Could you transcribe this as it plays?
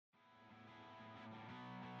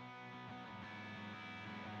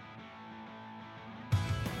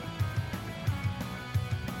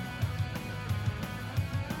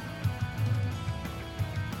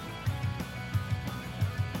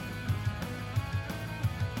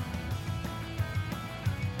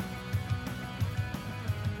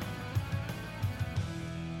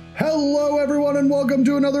Hello, everyone, and welcome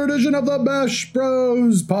to another edition of the Bash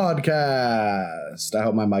Bros podcast. I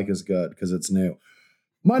hope my mic is good because it's new.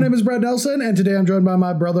 My name is Brad Nelson, and today I'm joined by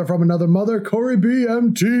my brother from another mother, Corey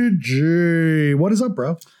BMTG. What is up,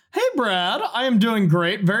 bro? Hey, Brad. I am doing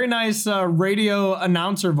great. Very nice radio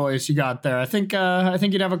announcer voice you got there. I think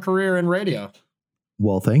you'd have a career in radio.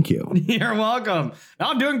 Well, thank you. You're welcome.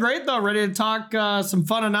 I'm doing great, though. Ready to talk some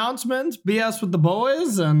fun announcements, BS with the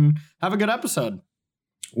boys, and have a good episode.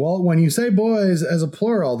 Well, when you say boys as a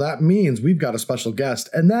plural, that means we've got a special guest,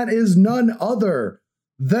 and that is none other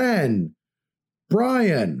than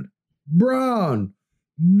Brian Brown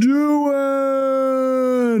Doohan.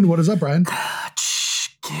 What is up, Brian?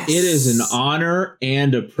 It is an honor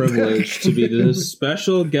and a privilege to be the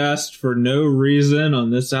special guest for no reason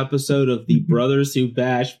on this episode of the Brothers Who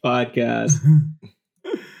Bash podcast.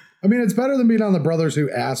 I mean, it's better than being on the Brothers Who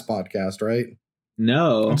Ass podcast, right?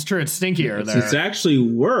 No. It's true. It's stinkier there. It's actually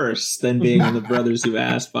worse than being on the Brothers Who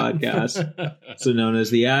Ass podcast, so known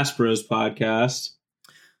as the Ass Bros podcast.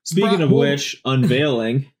 Speaking of which,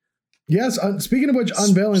 unveiling. Yes, speaking of which,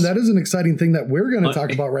 unveiling, that is an exciting thing that we're going to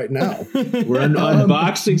talk about right now. We're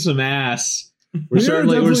unboxing some ass. We're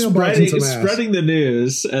spreading the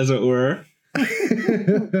news, as it were.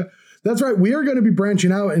 That's right. We are going to be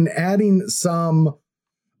branching out and adding some,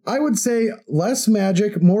 I would say, less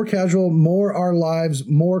magic, more casual, more our lives,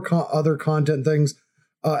 more other content things,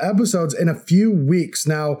 episodes in a few weeks.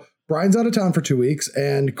 Now, Brian's out of town for 2 weeks,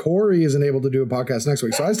 and Corey isn't able to do a podcast next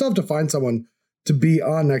week. So I still have to find someone to be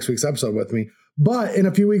on next week's episode with me. But in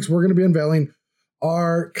a few weeks, we're going to be unveiling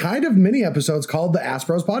our kind of mini episodes called the Ass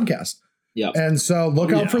Bros podcast. Yep. And so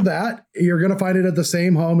look out for that. You're going to find it at the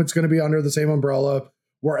same home. It's going to be under the same umbrella,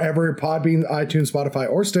 wherever Podbean, iTunes, Spotify,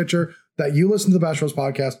 or Stitcher that you listen to the Bash Bros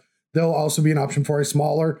podcast. There'll also be an option for a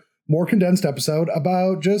smaller, more condensed episode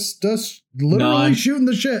about just literally shooting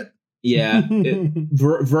the shit. Yeah.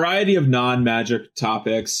 Variety of non-magic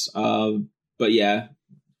topics. But yeah,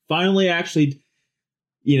 finally actually,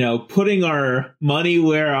 putting our money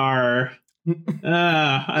where our,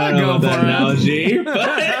 I don't know about that analogy,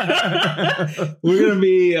 but we're going to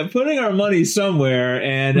be putting our money somewhere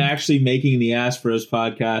and actually making the Ass Bros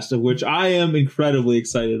podcast, of which I am incredibly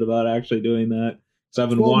excited about actually doing that. So I've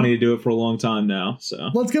been wanting to do it for a long time now. So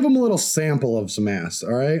let's give them a little sample of some ass.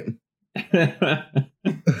 All right.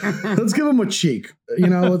 Let's give them a cheek.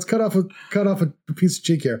 Let's cut off a piece of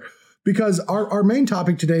cheek here, because our main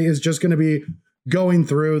topic today is just going to be going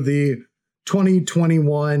through the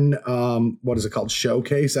 2021 what is it called,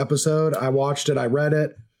 showcase episode. I watched it. I read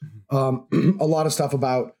it. A lot of stuff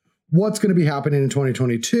about what's going to be happening in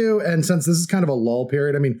 2022. And since this is kind of a lull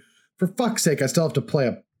period, I mean, for fuck's sake, I still have to play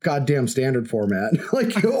a goddamn standard format,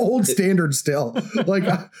 like old standard still. Like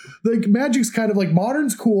Magic's kind of like,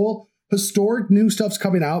 modern's cool, historic new stuff's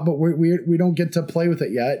coming out, but we don't get to play with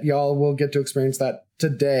it yet. Y'all will get to experience that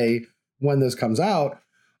today when this comes out.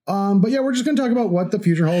 But yeah, we're just going to talk about what the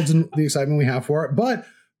future holds and the excitement we have for it. But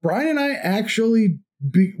Brian and I actually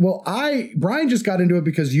Brian just got into it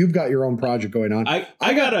because you've got your own project going on. I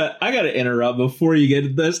gotta interrupt before you get to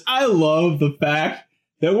this. I love the fact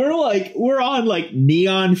that we're on like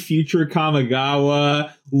Neon Future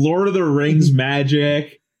Kamigawa, Lord of the Rings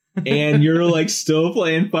Magic, and you're like still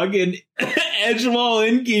playing fucking Edgewall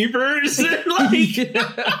Innkeepers.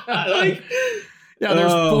 Yeah,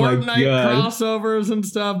 there's Fortnite crossovers and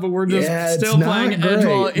stuff, but we're just still playing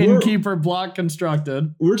Edgewall Innkeeper Block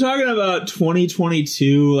Constructed. We're talking about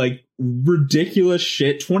 2022, like ridiculous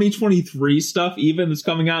shit, 2023 stuff even that's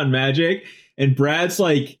coming out in Magic, and Brad's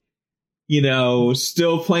like,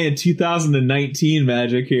 still playing 2019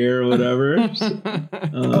 Magic here or whatever.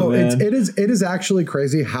 It is actually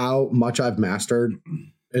crazy how much I've mastered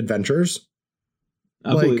adventures.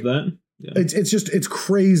 I believe that. Yeah. It's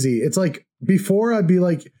crazy. It's like, before I'd be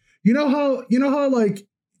like, how like,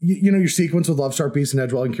 your sequence with Love Star Beast and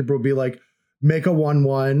Edgewall Innkeeper would be like, make a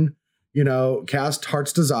 1/1, cast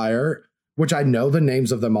Heart's Desire, which I know the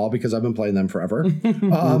names of them all because I've been playing them forever.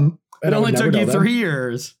 It only took you 3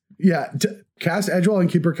 years. Yeah, cast Edgewall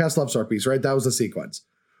Innkeeper, cast Love Star Beast, right? That was the sequence.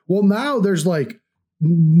 Well, now there's like,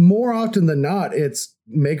 more often than not, it's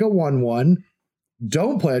make a 1/1,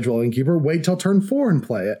 don't play Edgewall Innkeeper, wait till turn 4 and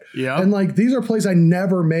play it. Yeah. And like, these are plays I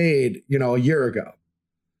never made, a year ago.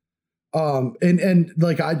 And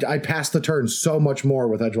like, I passed the turn so much more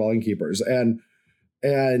with Edgewall Innkeepers, and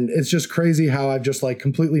it's just crazy how I've just like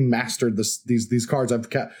completely mastered these cards.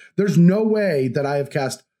 There's no way that I have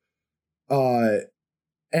cast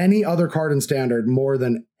any other card in Standard more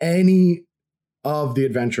than any of the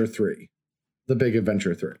Adventure 3, the big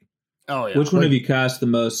Adventure 3. Oh yeah. Which one have you cast the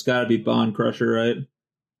most? Got to be Bone Crusher, right?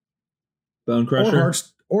 Bone Crusher,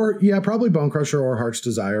 Or probably Bone Crusher or Heart's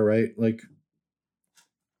Desire, right? Like,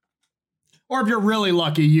 or if you're really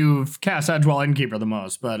lucky, you've cast Edgewell Innkeeper the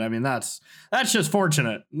most. But I mean, that's just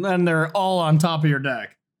fortunate. And they're all on top of your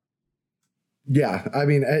deck. Yeah, I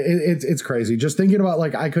mean, it's crazy. Just thinking about,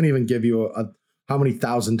 like, I couldn't even give you how many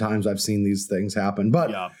thousand times I've seen these things happen.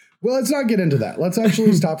 But well, let's not get into that. Let's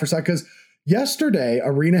actually stop for a sec, because yesterday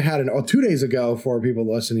Arena had 2 days ago, for people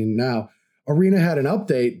listening now, Arena had an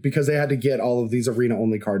update because they had to get all of these Arena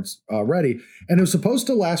only cards ready, and it was supposed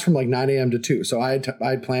to last from like 9 a.m. to 2. So I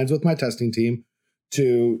had plans with my testing team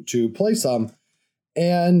to play some,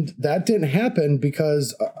 and that didn't happen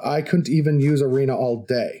because I couldn't even use Arena all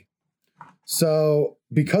day. So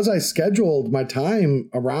because I scheduled my time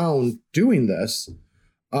around doing this,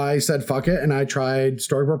 I said fuck it, and I tried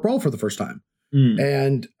Storybook Brawl for the first time,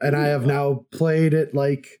 and I have now played it,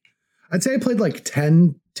 like, I'd say I played like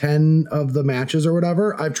 10 of the matches or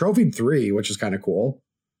whatever. I've trophied 3, which is kind of cool.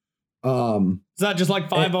 Is that just like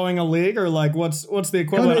 5-0ing a league, or like what's the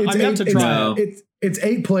equivalent? I'm yet to try it. It's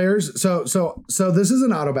 8 players. So this is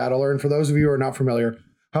an auto battler, and for those of you who are not familiar,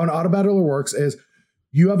 how an auto battler works is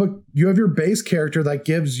you have your base character that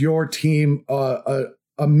gives your team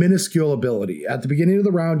a minuscule ability. At the beginning of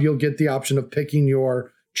the round, you'll get the option of picking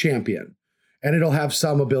your champion. And it'll have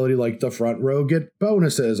some ability, like the front row get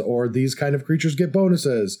bonuses, or these kind of creatures get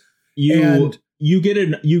bonuses. You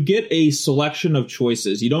get a selection of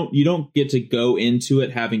choices. You don't get to go into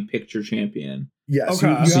it having picked your champion. Yes,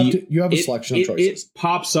 okay. you have a selection of choices. It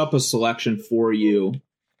pops up a selection for you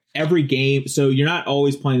every game, so you're not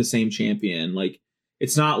always playing the same champion. Like,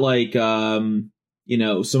 it's not like some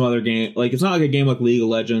other game. Like, it's not like a game like League of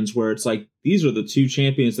Legends where it's like, these are the 2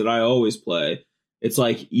 champions that I always play. It's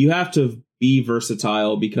like you have to be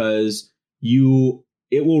versatile, because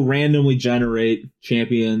it will randomly generate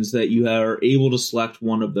champions that you are able to select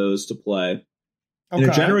one of those to play. Okay. And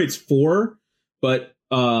it generates 4, but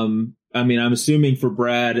I mean, I'm assuming for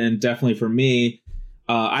Brad and definitely for me,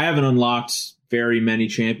 I haven't unlocked very many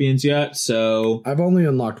champions yet, so I've only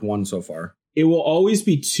unlocked 1 so far. It will always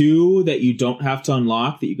be 2 that you don't have to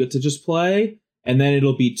unlock, that you get to just play, and then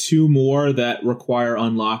it'll be 2 more that require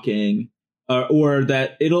unlocking, or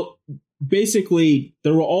that it'll basically,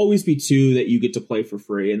 there will always be 2 that you get to play for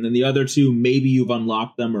free, and then the other 2, maybe you've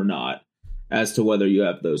unlocked them or not, as to whether you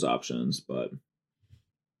have those options. But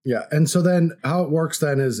yeah, and so then how it works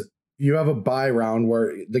then is you have a buy round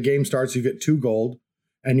where the game starts, you get 2 gold,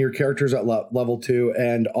 and your character's at level 2,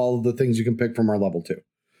 and all of the things you can pick from are level 2.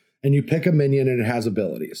 And you pick a minion, and it has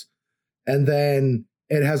abilities. And then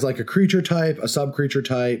it has like a creature type, a sub-creature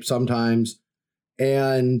type sometimes,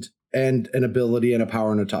 and an ability and a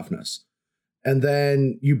power and a toughness. And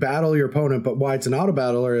then you battle your opponent, but why it's an auto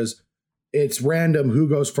battler is it's random who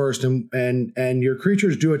goes first, and your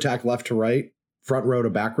creatures do attack left to right, front row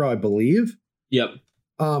to back row, I believe. Yep.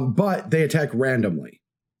 But they attack randomly.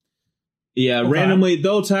 Yeah, okay. Randomly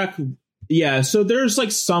they'll attack. Yeah, so there's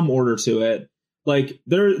like some order to it. Like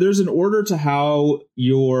there's an order to how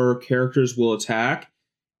your characters will attack,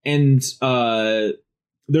 and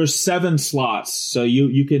there's 7 slots. So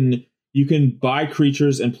you can buy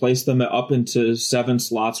creatures and place them up into 7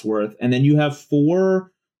 slots worth, and then you have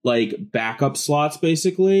 4 like backup slots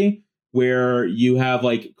basically, where you have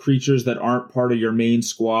like creatures that aren't part of your main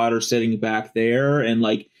squad or sitting back there, and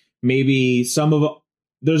like maybe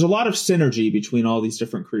there's a lot of synergy between all these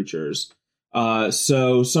different creatures.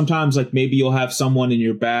 So sometimes like maybe you'll have someone in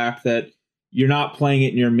your back that you're not playing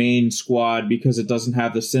it in your main squad because it doesn't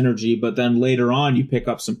have the synergy, but then later on you pick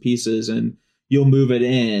up some pieces and you'll move it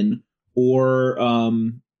in, or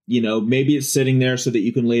maybe it's sitting there so that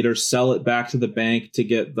you can later sell it back to the bank to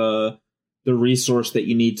get the resource that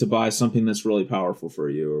you need to buy something that's really powerful for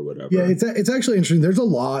you or whatever. Yeah, it's actually interesting. There's a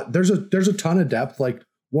lot. There's a ton of depth. Like,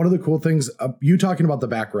 one of the cool things, you talking about the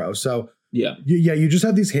back row. So you just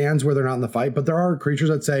have these hands where they're not in the fight, but there are creatures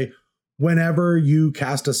that say whenever you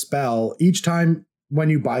cast a spell, each time when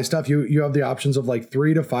you buy stuff, you have the options of like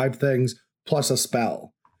 3 to 5 things plus a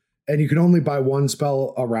spell, and you can only buy 1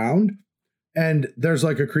 spell a round. And there's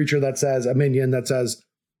like a creature that says, a minion that says,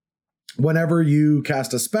 whenever you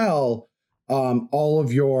cast a spell, all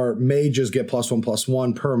of your mages get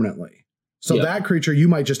 +1/+1 permanently. So that creature you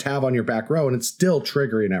might just have on your back row, and it's still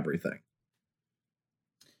triggering everything.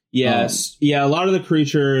 Yes. A lot of the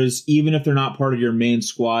creatures, even if they're not part of your main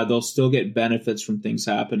squad, they'll still get benefits from things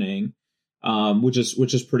happening, which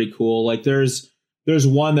is pretty cool. Like there's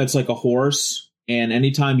one that's like a horse, and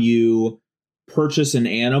anytime you purchase an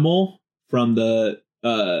animal from the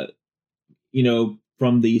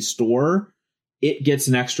store, it gets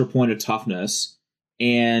an extra point of toughness.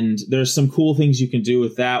 And there's some cool things you can do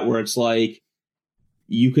with that, where it's like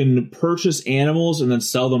you can purchase animals and then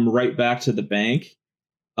sell them right back to the bank.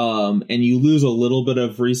 And you lose a little bit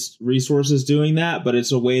of resources doing that, but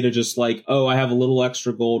it's a way to just like, oh, I have a little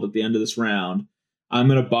extra gold at the end of this round. I'm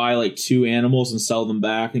going to buy like 2 animals and sell them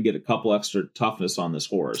back and get a couple extra toughness on this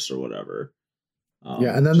horse or whatever.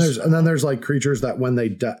 And then there's like creatures that when they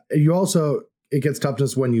die, it gets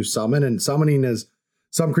toughness when you summon, and summoning is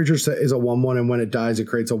some creatures is a 1/1, and when it dies, it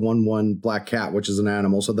creates a 1/1 black cat, which is an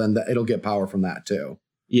animal. So then it'll get power from that too.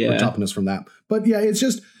 Yeah. Or toughness from that. But yeah,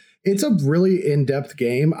 it's a really in-depth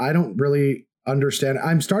game. I don't really understand.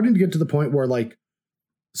 I'm starting to get to the point where like,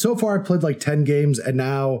 so far I've played like 10 games, and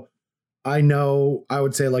now I know I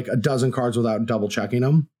would say like a dozen cards without double checking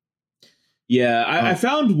them. Yeah, I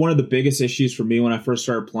found one of the biggest issues for me when I first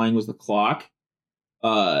started playing was the clock.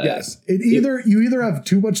 Yes, you either have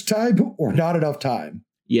too much time or not enough time.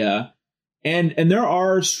 Yeah, and there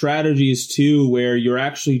are strategies too where you're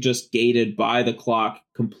actually just gated by the clock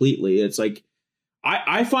completely. It's like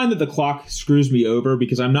I find that the clock screws me over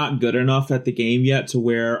because I'm not good enough at the game yet to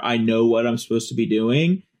where I know what I'm supposed to be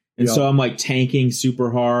doing, and so I'm like tanking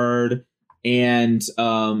super hard and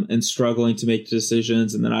struggling to make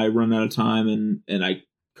decisions, and then I run out of time, and I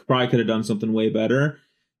probably could have done something way better.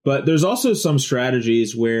 But there's also some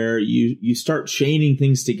strategies where you start chaining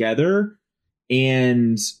things together,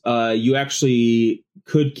 and you actually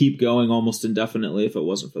could keep going almost indefinitely if it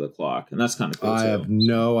wasn't for the clock, and that's kind of cool. I have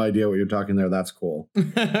no idea what you're talking there. That's cool.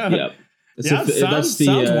 Yep.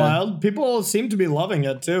 Sounds wild. People seem to be loving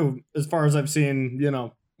it too, as far as I've seen.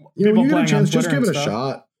 People when you get a playing chance, on just Twitter give it a and stuff.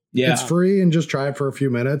 shot. Yeah, it's free, and just try it for a few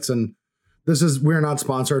minutes. And we're not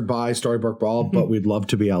sponsored by Storybook Brawl, but we'd love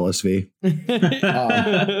to be LSV.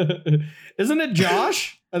 Isn't it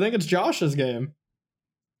Josh? I think it's Josh's game.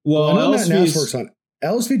 Well, I know Matt Nass works on it.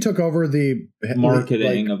 LSV took over the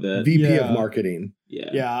marketing of it. VP of marketing.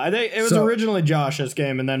 Yeah. I think it was originally Josh's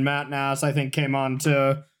game, and then Matt Nass, I think, came on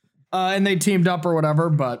to, and they teamed up or whatever.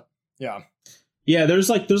 But yeah. Yeah, there's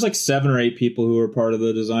like 7 or 8 people who were part of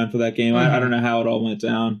the design for that game. I don't know how it all went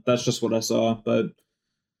down. That's just what I saw. But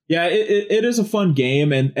yeah, it is a fun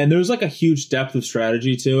game, and there's like a huge depth of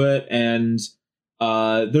strategy to it, and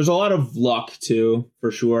there's a lot of luck too, for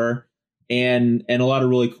sure, and a lot of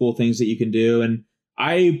really cool things that you can do. And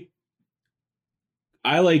I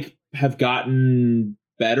like have gotten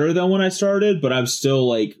better than when I started, but I'm still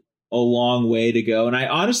like a long way to go. And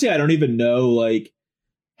I don't even know like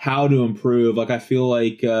how to improve. Like I feel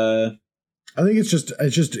like I think it's just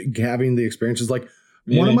having the experiences. Like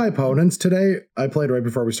one of my opponents today, I played right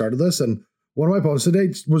before we started this, and one of my opponents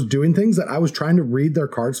today was doing things that I was trying to read their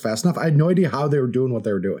cards fast enough. I had no idea how they were doing what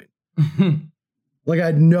they were doing. Like I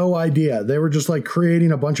had no idea. They were just like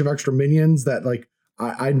creating a bunch of extra minions that like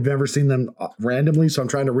I've never seen them randomly. So I'm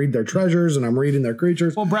trying to read their treasures and I'm reading their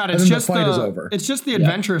creatures. Well, Brad, it's just the fight is over. It's just the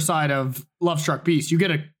adventure side of Lovestruck Beast. You get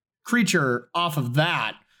a creature off of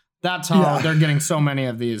that. That's how they're getting so many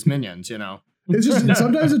of these minions, It's just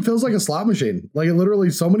sometimes it feels like a slot machine. Like it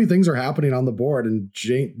literally, so many things are happening on the board and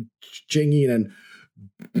jinging, and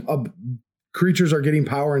creatures are getting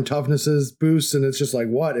power and toughnesses boosts, and it's just like,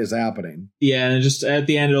 what is happening? Yeah, and just at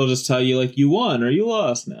the end, it'll just tell you like you won or you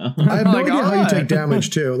lost now. I have no idea how you take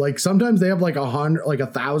damage too. Like sometimes they have like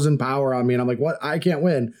 1,000 power on me, and I'm like, what? I can't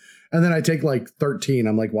win. And then I take like 13.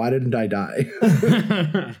 I'm like, why didn't I die?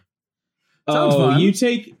 Fun. you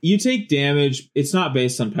take damage. It's not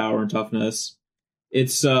based on power and toughness.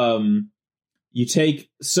 It's you take,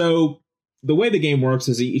 so the way the game works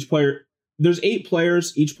is each player, there's 8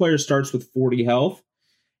 players, each player starts with 40 health,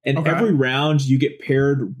 and every round you get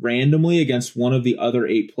paired randomly against one of the other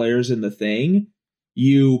 8 players in the thing.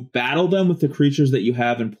 You battle them with the creatures that you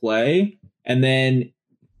have in play, and then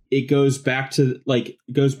it goes back to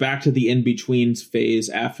the in-between phase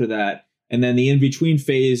after that. And then the in-between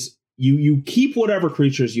phase, you keep whatever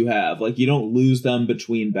creatures you have. Like you don't lose them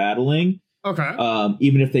between battling. Okay.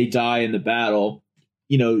 Even if they die in the battle,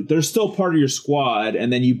 they're still part of your squad,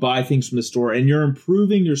 and then you buy things from the store, and you're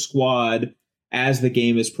improving your squad as the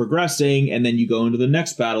game is progressing, and then you go into the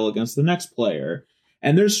next battle against the next player.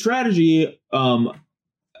 And there's strategy,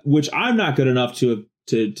 which I'm not good enough to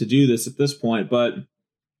do this at this point, but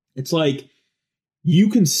it's like you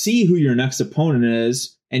can see who your next opponent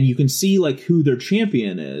is, and you can see like who their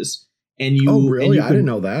champion is. And you, oh really? And you I didn't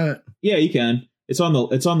know that. Yeah, you can. It's on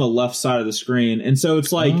the left side of the screen, and so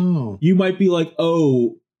it's like you might be like,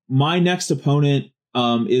 oh, my next opponent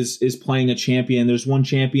is playing a champion. There's one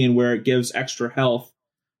champion where it gives extra health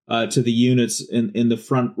to the units in the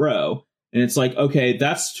front row, and it's like, okay,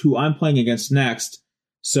 that's who I'm playing against next.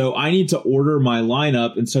 So I need to order my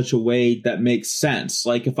lineup in such a way that makes sense.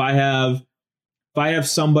 Like if I have I have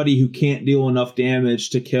somebody who can't deal enough damage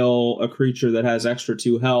to kill a creature that has extra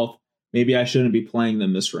 2 health, maybe I shouldn't be playing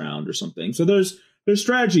them this round or something. So there's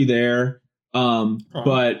strategy there.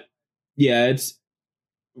 But yeah, it's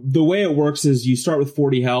the way it works is you start with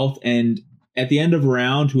 40 health, and at the end of a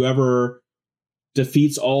round, whoever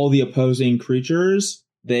defeats all the opposing creatures,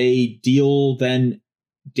 they deal then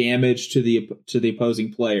damage to the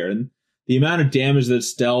opposing player. And the amount of damage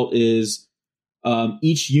that's dealt is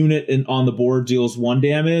each unit on the board deals 1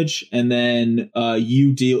 damage, and then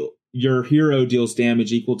your hero deals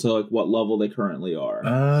damage equal to like what level they currently are.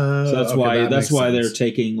 So that's why they're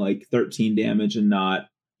taking like 13 damage and not,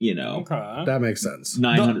 that makes sense.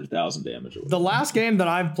 900,000 damage. The last game that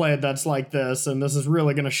I've played that's like this, and this is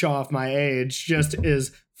really going to show off my age, just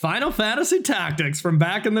is Final Fantasy Tactics from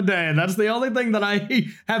back in the day. That's the only thing that I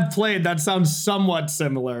have played that sounds somewhat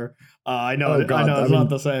similar. I know it's not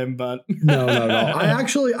the same, but no.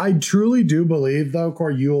 I truly do believe, though,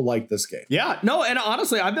 Corey, you'll like this game. Yeah, no, and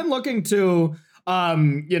honestly, I've been looking to,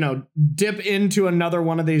 dip into another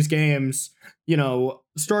one of these games.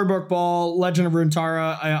 Storybook Ball, Legend of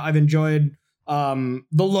Runeterra. I've enjoyed the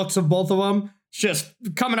looks of both of them. It's just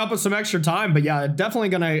coming up with some extra time, but yeah, definitely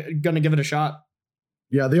gonna give it a shot.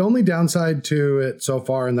 Yeah, the only downside to it so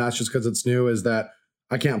far, and that's just because it's new, is that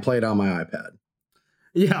I can't play it on my iPad.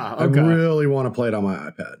 Yeah, okay. I really want to play it on my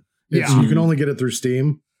iPad. You can only get it through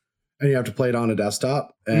Steam, and you have to play it on a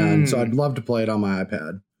desktop. And so I'd love to play it on my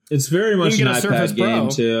iPad. It's very much an iPad game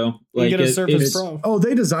too. Like, you get a Surface Pro. Oh,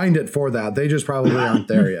 they designed it for that. They just probably aren't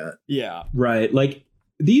there yet. Yeah, right. Like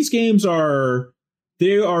these games are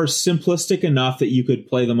simplistic enough that you could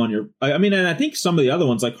play them on your. I mean, and I think some of the other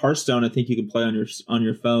ones, like Hearthstone, I think you can play on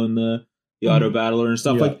your phone, the Auto Battler and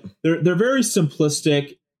stuff. Yeah. Like they're very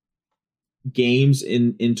simplistic games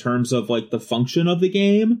in terms of like the function of the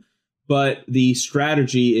game, but the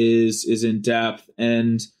strategy is in depth.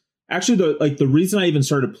 And actually, the reason I even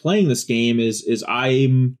started playing this game is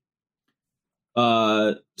I'm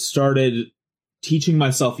started teaching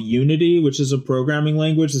myself Unity, which is a programming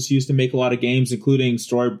language that's used to make a lot of games, including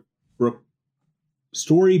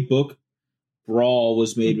Storybook Brawl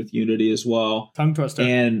was made with Unity as well. Tongue twister.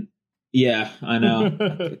 And yeah, I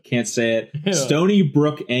know. Can't say it. Yeah. Stony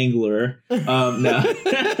Brook Angler. No.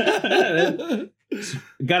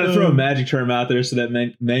 Got to throw a magic term out there so that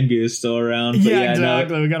Mengu is still around. But yeah,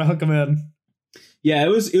 exactly. We got to hook him in. Yeah, it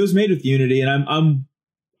was made with Unity, and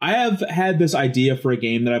I have had this idea for a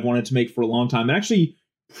game that I've wanted to make for a long time. It actually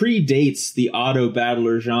predates the auto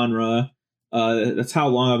battler genre. That's how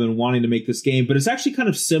long I've been wanting to make this game, but it's actually kind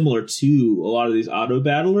of similar to a lot of these auto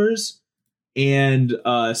battlers. And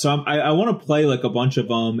so I want to play like a bunch of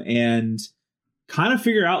them and kind of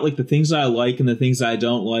figure out like the things I like and the things I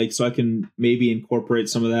don't like, so I can maybe incorporate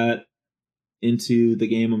some of that into the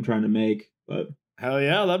game I'm trying to make. But hell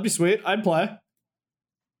yeah, that'd be sweet. I'd play.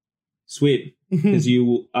 Sweet, because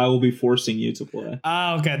I will be forcing you to play.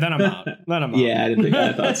 Okay, then I'm out. Yeah,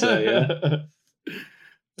 I thought so. Yeah.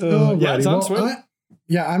 Yeah, it sounds sweet.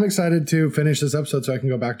 I'm excited to finish this episode so I can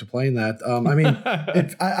go back to playing that. I mean,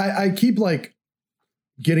 I keep like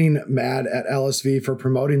getting mad at LSV for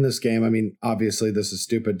promoting this game. I mean, obviously this is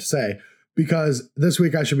stupid to say because this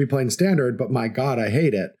week I should be playing Standard, but my God, I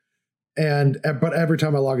hate it. But every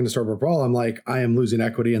time I log into Storybook Brawl, I'm like, I am losing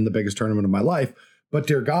equity in the biggest tournament of my life. But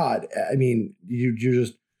dear God, I mean,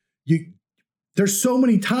 there's so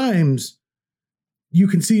many times you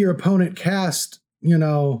can see your opponent cast,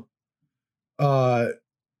 now I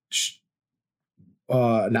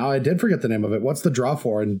did forget the name of it. What's the draw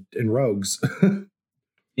for in Rogues?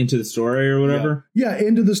 Into the Story or whatever? Yeah,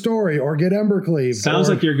 Into the Story or get Embercleave. Sounds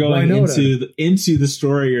like you're going into the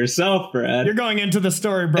story yourself, Brad. You're going into the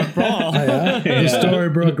Storybook Brawl. The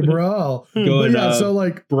Storybook Brawl. Going so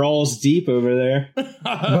like brawls deep over there.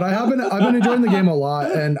 But I've been enjoying the game a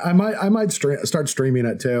lot, and I might start streaming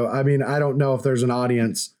it too. I mean, I don't know if there's an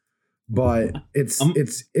audience, but it's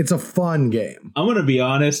a fun game. I'm gonna be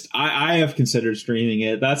honest. I have considered streaming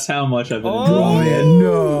it. That's how much I've been enjoying it.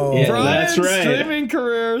 No, yeah, that's right. Streaming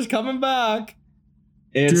career's coming back.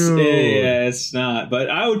 It's not, but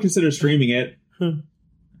I would consider streaming it.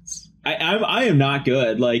 I am not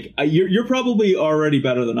good. Like you're probably already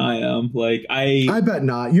better than I am. Like I bet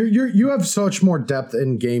not. You have so much more depth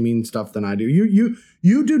in gaming stuff than I do.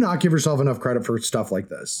 You do not give yourself enough credit for stuff like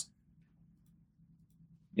this.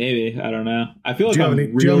 Maybe, I don't know. I feel like do you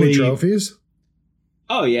have any trophies?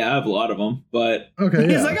 Oh yeah, I have a lot of them. But okay,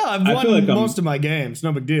 he's like, I've won most of my games.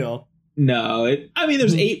 No big deal. No,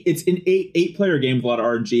 there's 8. It's an 8 player game with a lot of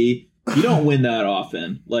RNG. You don't win that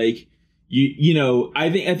often. Like you know, I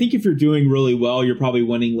think if you're doing really well, you're probably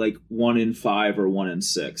winning like 1 in 5 or 1 in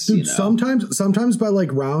 6. Dude, you know? sometimes by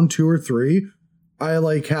like round 2 or 3, I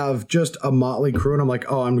like have just a motley crew and I'm like,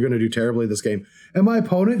 oh, I'm going to do terribly this game. And my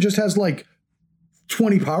opponent just has like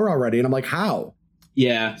 20 power already. And I'm like, how?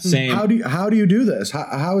 Yeah, same. How do you do this?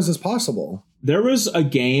 How is this possible? There was a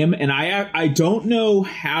game, and I don't know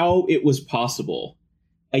how it was possible.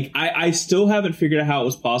 Like, I still haven't figured out how it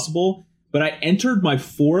was possible, but I entered my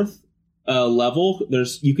 4th level.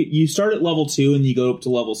 You start at level 2 and you go up to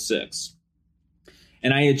level 6.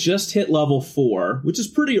 And I had just hit level 4, which is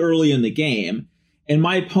pretty early in the game. And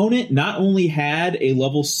my opponent not only had a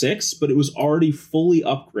level 6, but it was already fully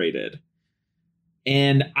upgraded.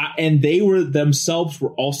 And they were themselves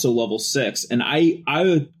were also level 6. And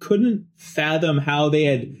I couldn't fathom how they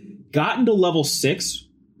had gotten to level 6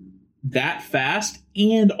 that fast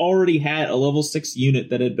and already had a level 6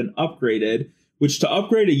 unit that had been upgraded, which to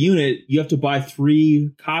upgrade a unit, you have to buy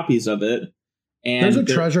 3 copies of it. And there's a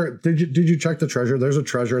treasure. Did you check the treasure? There's a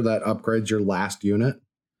treasure that upgrades your last unit.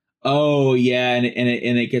 Oh, yeah. And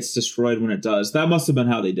it gets destroyed when it does. That must have been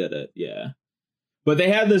how they did it. Yeah. But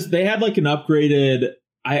they had like an upgraded,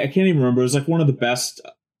 I can't even remember. It was like one of the best.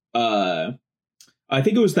 I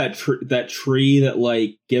think it was that tree that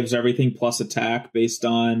like gives everything plus attack based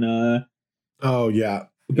on.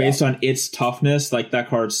 Based on its toughness. Like that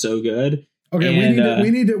card's so good. Okay, and,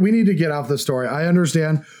 we need to get off the story. I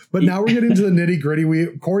understand, but now we're getting to the nitty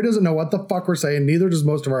gritty. Corey doesn't know what the fuck we're saying. Neither does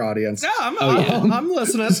most of our audience. Yeah, I'm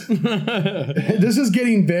listening. This is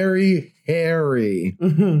getting very hairy.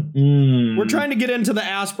 We're trying to get into the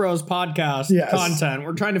Aspros podcast content.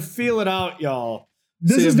 We're trying to feel it out, y'all.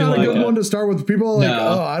 This is not a good one to start with. People are like,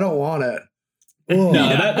 oh, I don't want it. Oh. No,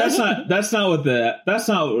 that's not what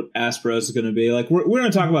Aspros is going to be. Like we're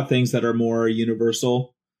going to talk about things that are more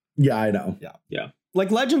universal. Yeah, I know. Yeah.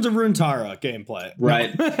 Like Legends of Runeterra gameplay.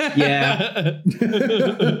 Right. Yeah.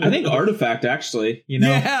 I think Artifact, actually, you know.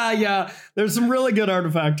 Yeah. There's some really good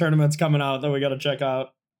Artifact tournaments coming out that we got to check out.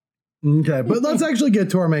 Okay, but let's actually get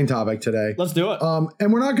to our main topic today. Let's do it.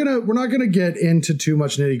 And we're not gonna get into too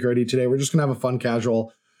much nitty-gritty today. We're just gonna have a fun,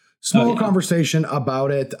 casual, small conversation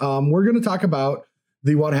about it. We're gonna talk about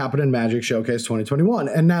the What Happened in Magic Showcase 2021.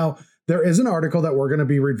 And now there is an article that we're going to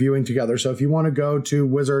be reviewing together. So if you want to go to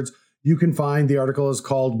Wizards, you can find the article is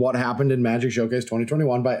called What Happened in Magic Showcase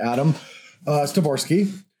 2021 by Adam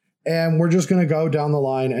Stavorsky. And we're just going to go down the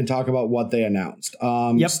line and talk about what they announced.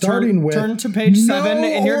 Starting with turn to page 7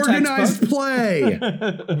 in your organized play.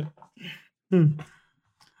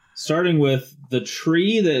 Starting with the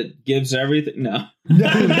tree that gives everything. No.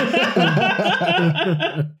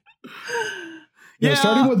 Yeah,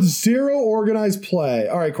 starting with 0 organized play.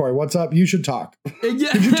 All right, Corey, what's up? You should talk. Could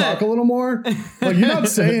you talk a little more? Like, you're not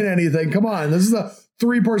saying anything. Come on. This is a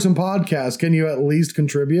 3-person podcast. Can you at least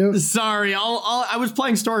contribute? Sorry, I was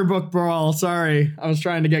playing Storybook Brawl. Sorry, I was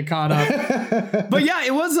trying to get caught up. But yeah,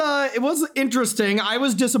 it was interesting. I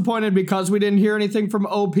was disappointed because we didn't hear anything from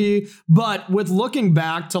OP. But with looking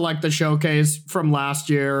back to like the showcase from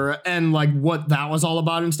last year and like what that was all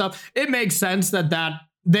about and stuff, it makes sense that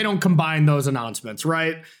they don't combine those announcements,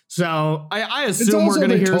 right? So I assume we're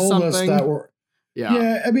going to hear something.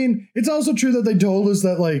 Yeah, I mean, it's also true that they told us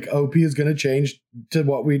that like OP is going to change to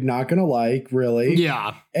what we're not going to like, really.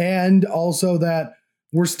 Yeah. And also that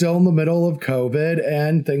we're still in the middle of COVID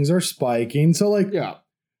and things are spiking. So like, you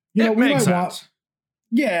know, we might want.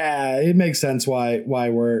 Yeah, it makes sense why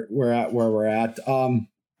we're at where we're at.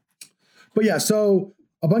 But yeah, so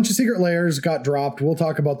a bunch of secret layers got dropped. We'll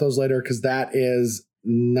talk about those later because that is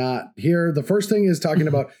not here. The first thing is talking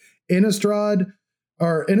about Innistrad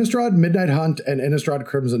Midnight Hunt and Innistrad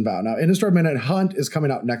Crimson Vow. Now, Innistrad Midnight Hunt is coming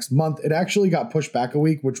out next month. It actually got pushed back a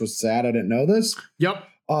week, which was sad. I didn't know this. Yep.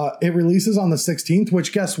 It releases on the 16th,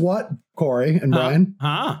 which guess what, Corey and Brian?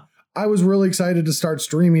 I was really excited to start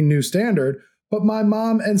streaming New Standard, but my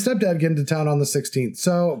mom and stepdad get into town on the 16th.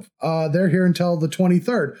 So they're here until the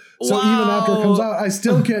 23rd. So even after it comes out, I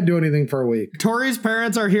still can't do anything for a week. Tori's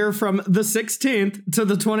parents are here from the 16th to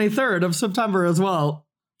the 23rd of September as well.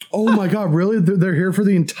 Oh my God, really? They're here for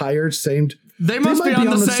the entire same... They must be on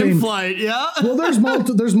the same flight, yeah? Well, there's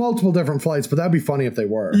multiple different flights, but that'd be funny if they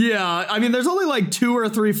were. Yeah, I mean, there's only like 2 or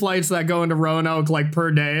 3 flights that go into Roanoke like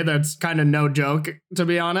per day. That's kind of no joke, to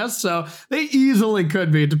be honest. So they easily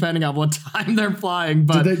could be, depending on what time they're flying.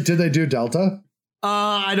 But did they do Delta?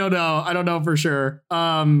 I don't know. I don't know for sure.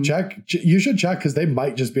 Check. You should check because they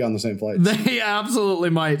might just be on the same flights. They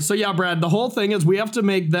absolutely might. So yeah, Brad, the whole thing is we have to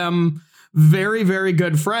make them very, very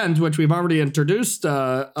good friends, which we've already introduced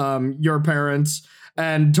your parents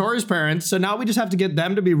and Tori's parents. So now we just have to get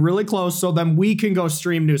them to be really close so then we can go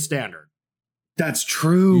stream New Standard. That's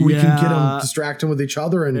true. We can get them distracted with each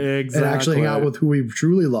other and actually hang out with who we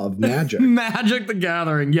truly love, Magic. Magic the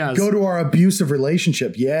Gathering, yes. Go to our abusive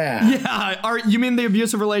relationship, Yeah. You mean the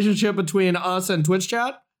abusive relationship between us and Twitch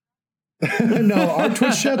chat? No, our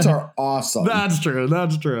Twitch chats are awesome. That's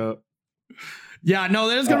true. Yeah, no,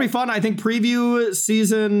 it is going to be fun. I think preview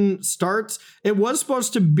season starts. It was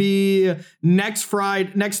supposed to be next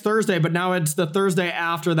Thursday, but now it's the Thursday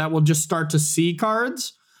after that we'll just start to see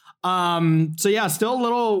cards. So yeah, still a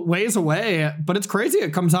little ways away, but it's crazy.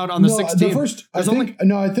 It comes out on the 16th.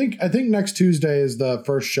 I think next Tuesday is the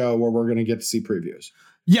first show where we're going to get to see previews.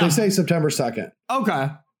 Yeah. They say September 2nd. Okay.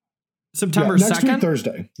 September 2nd? Next week,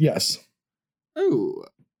 Thursday. Yes. Ooh.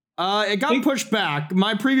 It got pushed back.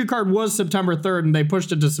 My preview card was September 3rd, and they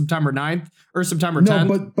pushed it to September 9th or September 10th.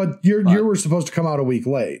 No, but you were supposed to come out a week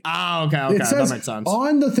late. Oh, okay. It says, that makes sense.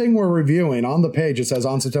 On the thing we're reviewing, on the page, it says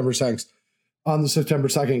on September 6th, on the September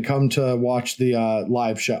 2nd, come to watch the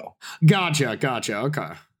live show. Gotcha. Okay.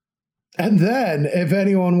 And then if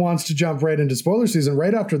anyone wants to jump right into spoiler season,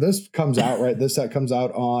 right after this comes out, right? This set comes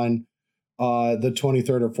out on the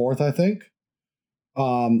 23rd or 4th, I think.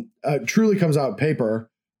 Truly comes out paper.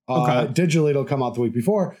 Digitally, it'll come out the week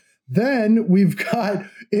before. Then we've got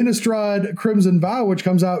Innistrad Crimson Vow, which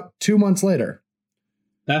comes out 2 months later.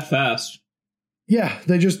 That fast? Yeah,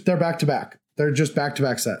 they're back to back. They're just back to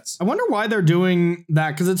back sets. I wonder why they're doing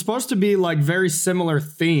that, because it's supposed to be like very similar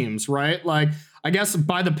themes, right? Like, I guess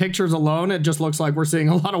by the pictures alone, it just looks like we're seeing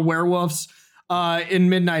a lot of werewolves in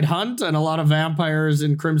Midnight Hunt and a lot of vampires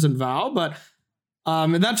in Crimson Vow, but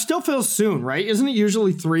that still feels soon, right? Isn't it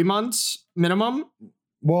usually 3 months minimum?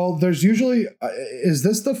 Well, there's usually, is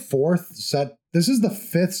this the 4th set? This is the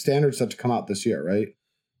 5th standard set to come out this year, right?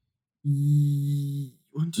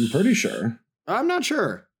 I'm pretty sure. I'm not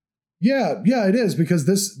sure. Yeah, it is, because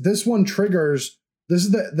this one triggers, this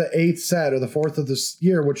is the 8th set or the 4th of this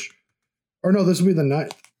year, this will be the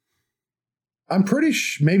 9th. I'm pretty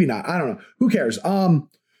maybe not. I don't know. Who cares?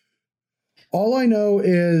 All I know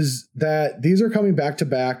is that these are coming back to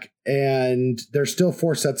back, and there's still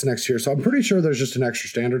 4 sets next year. So I'm pretty sure there's just an extra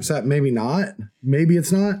standard set. Maybe not. Maybe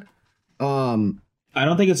it's not. I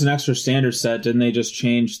don't think it's an extra standard set. Didn't they just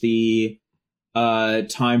change the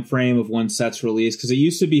time frame of when sets released? Because it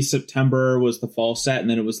used to be September was the fall set, and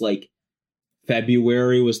then it was like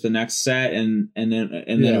February was the next set, and then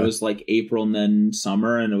it was like April and then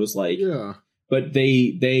summer, and it was like But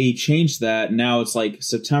they changed that. Now it's like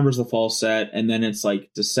September's the fall set, and then it's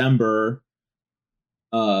like December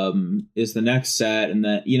is the next set, and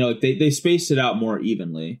then they spaced it out more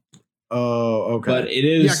evenly. Oh, okay. But it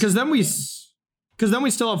is because then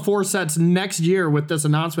we still have 4 sets next year with this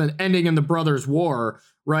announcement ending in the Brothers' War,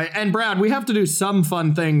 right? And Brad, we have to do some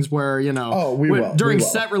fun things where during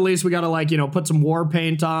set release we got to put some war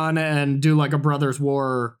paint on and do like a Brothers'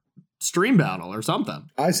 War stream battle or something.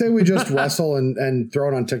 I say we just wrestle and throw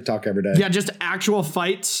it on TikTok every day. Yeah, just actual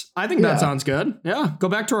fights. I think that sounds good. Yeah, go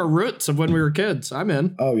back to our roots of when we were kids. I'm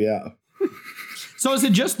in. Oh yeah. So is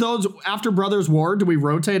it just those after Brothers' War? Do we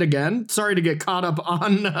rotate again? Sorry to get caught up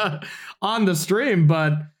on the stream,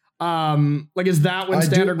 but is that when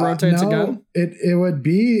standard rotates again? It would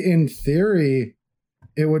be, in theory,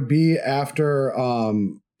 it would be after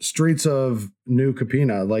Streets of New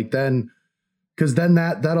Capenna. Because then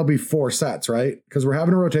that'll be 4 sets, right? Because we're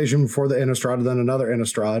having a rotation for the Innistrad, then another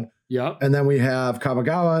Innistrad. Yeah. And then we have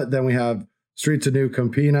Kamigawa, then we have Streets of New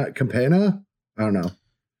Capenna. I don't know.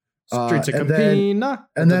 Streets of Capenna.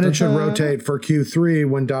 And then it should rotate for Q3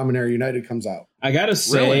 when Dominaria United comes out. I gotta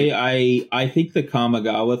say, really? I think the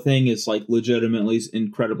Kamigawa thing is like legitimately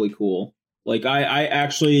incredibly cool. Like I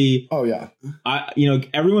actually, oh yeah,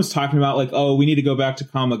 everyone's talking about like, oh, we need to go back to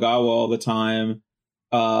Kamigawa all the time.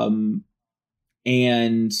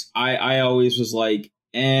 And I always was like,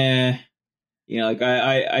 I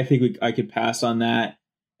think I could pass on that.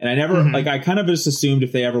 And I never, I kind of just assumed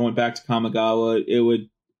if they ever went back to Kamigawa, it would,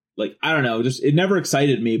 I don't know, just, it never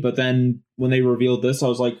excited me. But then when they revealed this, I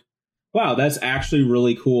was like, wow, that's actually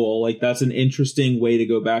really cool. Like, that's an interesting way to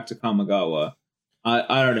go back to Kamigawa.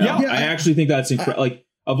 I don't know. Yeah, I actually think that's incredible. Like,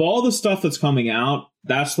 of all the stuff that's coming out,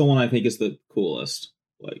 that's the one I think is the coolest.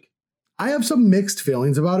 I have some mixed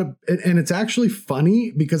feelings about it, and it's actually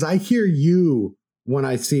funny because I hear you when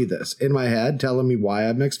I see this in my head telling me why I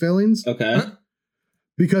have mixed feelings. Okay.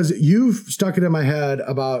 Because you've stuck it in my head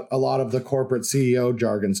about a lot of the corporate CEO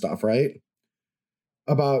jargon stuff, right?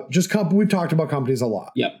 About just we've talked about companies a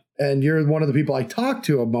lot. Yep. And you're one of the people I talk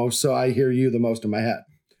to most, so I hear you the most in my head.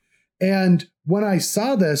 And when I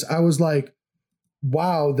saw this, I was like,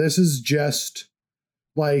 wow, this is just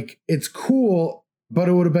it's cool. But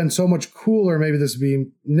it would have been so much cooler. Maybe this would be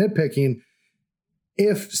nitpicking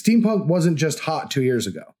if steampunk wasn't just hot 2 years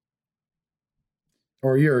ago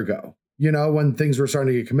or a year ago, when things were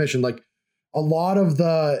starting to get commissioned, like a lot of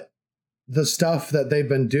the stuff that they've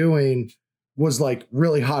been doing was like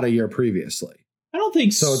really hot a year previously. I don't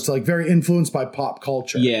think so. It's like very influenced by pop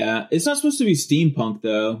culture. Yeah, it's not supposed to be steampunk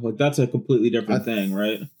though. Like that's a completely different thing,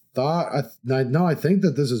 right? I think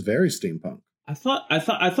that this is very steampunk. I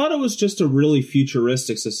thought it was just a really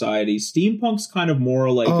futuristic society. Steampunk's kind of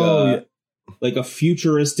more like like a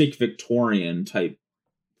futuristic Victorian type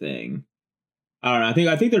thing. I don't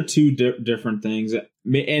know. I think they're two different things,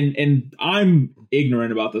 and I'm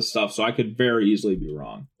ignorant about this stuff, so I could very easily be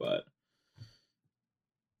wrong, but.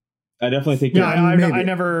 I definitely think. Yeah, I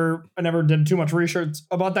never did too much research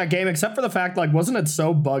about that game, except for the fact, like, wasn't it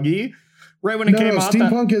so buggy right when it came out?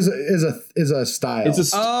 Steampunk is a style.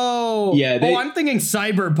 It's I'm thinking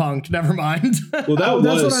cyberpunk. Never mind. Well,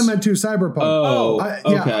 that's what I meant too. Cyberpunk.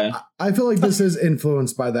 Okay. I feel like this is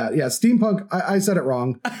influenced by that. Yeah, steampunk. I said it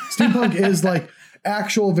wrong. Steampunk is like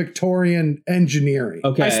actual Victorian engineering.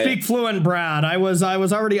 Okay, I speak fluent, Brad. I was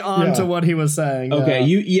already on to what he was saying. Okay,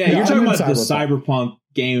 you're talking about the cyberpunk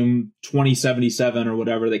game 2077 or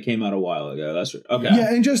whatever that came out a while ago. That's right. Okay.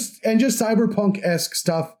 Yeah, and just cyberpunk-esque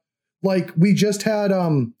stuff. Like we just had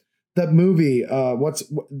that movie, what's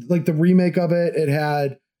like the remake of it. It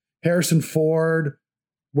had Harrison Ford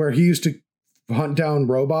where he used to hunt down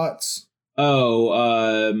robots.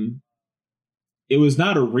 It was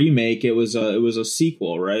not a remake, it was a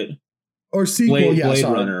sequel, right? Or sequel, Blade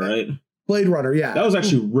Runner, right? Blade Runner, yeah. That was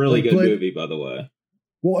actually a really good movie, by the way.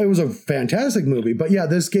 Well, it was a fantastic movie, but yeah,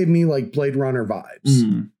 this gave me like Blade Runner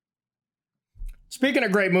vibes. Speaking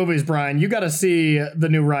of great movies, Brian, you got to see the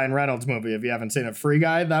new Ryan Reynolds movie if you haven't seen it. Free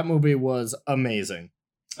Guy. That movie was amazing.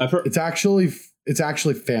 I've heard it's actually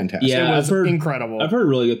fantastic. Yeah, it was incredible. I've heard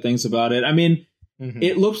really good things about it. I mean,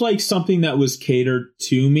 it looked like something that was catered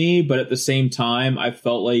to me, but at the same time, I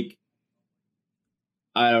felt like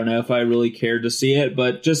I don't know if I really cared to see it,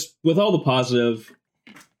 but just with all the positive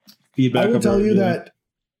feedback, I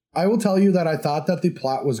will tell you that I thought that the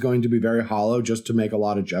plot was going to be very hollow just to make a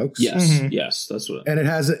lot of jokes. Yes, that's what. And it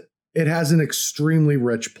has an extremely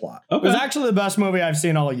rich plot. Okay. It was actually the best movie I've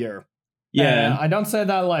seen all year. Yeah, I don't say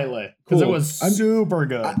that lightly because it was super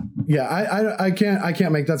good. I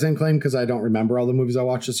can't make that same claim because I don't remember all the movies I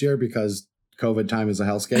watched this year because COVID time is a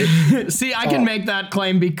hellscape. See, I can make that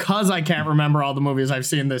claim because I can't remember all the movies I've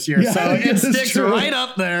seen this year. Yeah, so it sticks right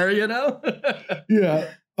up there, Yeah.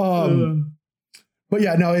 But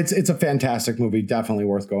yeah, no, it's a fantastic movie. Definitely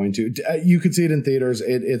worth going to. You could see it in theaters.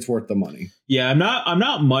 It's worth the money. Yeah, I'm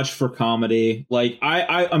not much for comedy. Like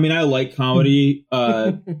I mean, I like comedy.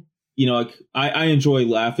 Like I enjoy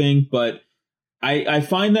laughing, but I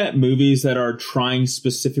find that movies that are trying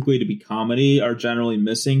specifically to be comedy are generally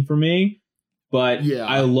missing for me. But yeah,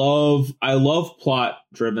 I love plot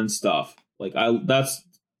driven stuff. Like that's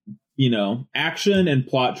action and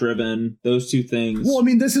plot driven, those two things. Well, I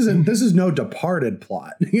mean, this is no Departed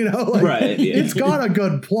plot, right? Yeah. It's got a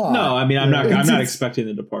good plot. No, I mean, I'm not expecting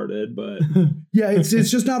The Departed, but yeah, it's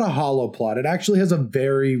just not a hollow plot. It actually has a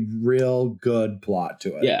very real good plot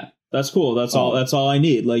to it. Yeah, that's cool. That's all I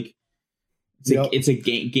need. Like, it's a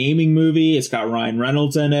gaming movie. It's got Ryan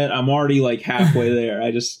Reynolds in it. I'm already like halfway there. I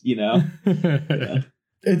just, yeah.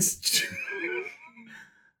 It's.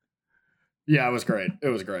 Yeah, it was great. It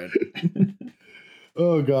was great.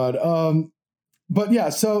 Oh God. But yeah,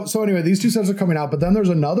 so anyway, these two sets are coming out, but then there's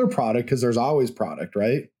another product because there's always product,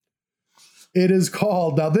 right? It is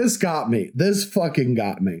called, now this fucking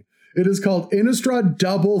got me. It is called Innistrad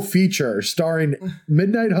Double Feature starring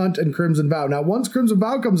Midnight Hunt and Crimson Vow. Now, once Crimson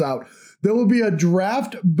Vow comes out, there will be a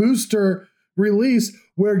draft booster release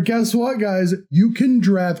where guess what, guys? You can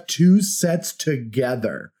draft two sets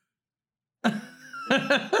together.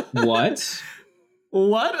 What?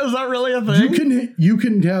 What? Is that really a thing? You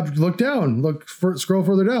can have scroll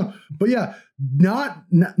further down. But yeah,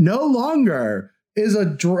 no longer is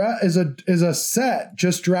a set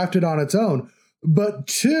just drafted on its own, but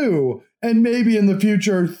two and maybe in the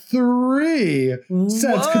future 3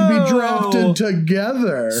 sets can be drafted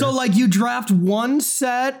together. So like you draft one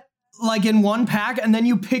set like in one pack, and then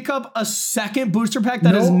you pick up a second booster pack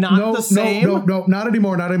that is not the same? No, not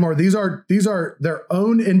anymore. These are their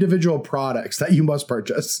own individual products that you must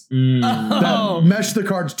purchase that mesh the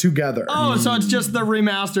cards together. Oh, so it's just the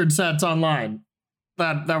remastered sets online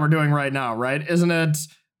that we're doing right now, right? Wasn't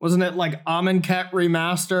it like Amonkhet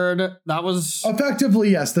remastered? That was effectively,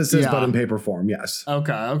 yes, this is, but in paper form, yes.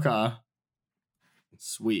 Okay.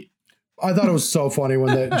 Sweet. I thought it was so funny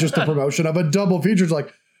when just the promotion of a double feature is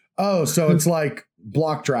like, oh, so it's like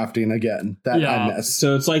block drafting again that I miss.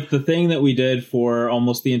 So it's like the thing that we did for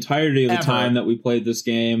almost the entirety of the time that we played this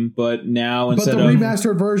game, but now instead of... But the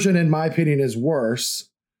remastered version, in my opinion, is worse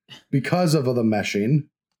because of the meshing.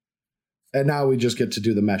 And now we just get to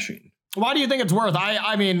do the meshing. Why do you think it's worse?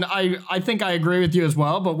 I mean, I think I agree with you as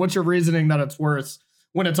well, but what's your reasoning that it's worse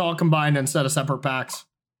when it's all combined instead of separate packs?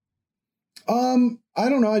 I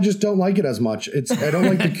don't know. I just don't like it as much. I don't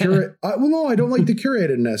like the I don't like the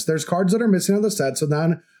curatedness. There's cards that are missing on the set, so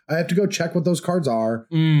then I have to go check what those cards are.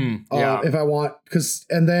 If I want,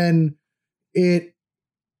 and then the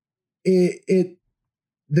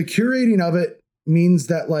curating of it means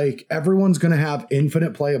that like everyone's going to have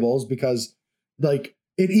infinite playables, because like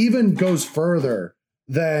it even goes further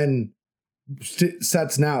than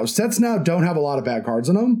sets now. Sets now don't have a lot of bad cards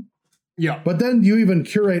in them. Yeah. But then you even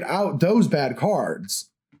curate out those bad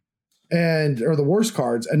cards or the worst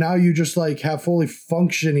cards. And now you just like have fully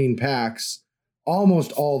functioning packs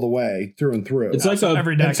almost all the way through and through. It's like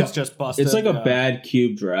every deck is just busted. It's like a bad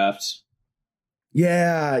cube draft.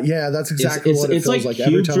 Yeah. That's exactly what it feels like. It's like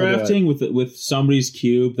cube drafting with somebody's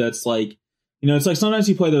cube. That's like, it's like sometimes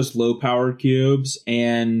you play those low powered cubes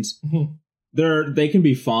and they can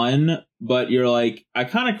be fun, but you're like, I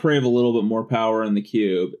kind of crave a little bit more power in the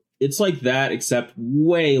cube. It's like that, except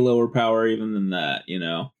way lower power even than that,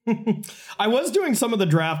 I was doing some of the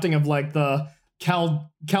drafting of like the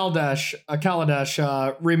Kaladesh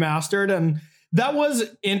remastered, and that was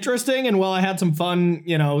interesting. And while I had some fun,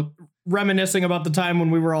 reminiscing about the time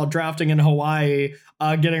when we were all drafting in Hawaii,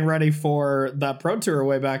 getting ready for that Pro Tour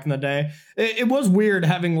way back in the day, it was weird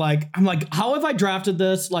having I'm like, how have I drafted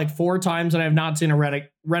this like 4 times and I have not seen a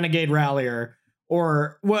Renegade Rallier?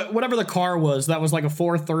 Or whatever the car was, that was like a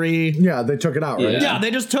 4-3. Yeah, they took it out, right? Yeah,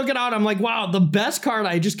 they just took it out. I'm like, wow, the best card,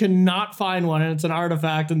 I just cannot find one, and it's an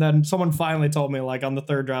artifact. And then someone finally told me, like, on the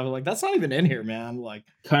 3rd draft, like, that's not even in here, man. Like,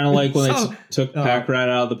 kind of like when they took Pack Rat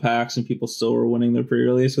out of the packs and people still were winning their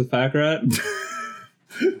pre-release with Pack Rat.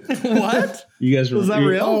 What? You guys was that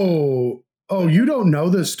real? Oh, you don't know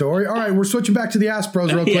this story? All right, we're switching back to the Ask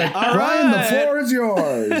Bros real quick. Yeah. Ryan, the floor is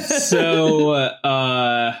yours.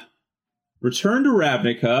 So, Return to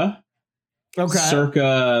Ravnica. Okay.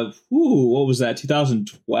 Circa, what was that?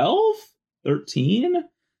 2012? 13?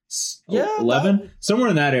 Yeah. 11? Somewhere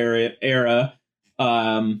in that era.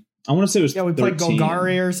 I want to say it was 13. We played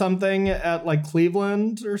Golgari or something at like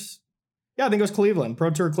Cleveland. I think it was Cleveland. Pro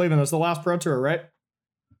Tour Cleveland. It was the last Pro Tour, right?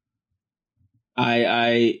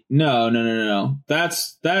 No.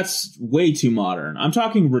 That's way too modern. I'm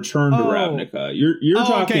talking Return to Ravnica. You're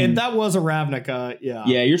talking. Okay, that was a Ravnica. Yeah.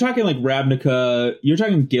 Yeah, you're talking like Ravnica. You're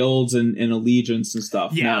talking guilds and allegiance and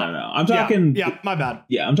stuff. Yeah. No. I'm talking. Yeah, my bad.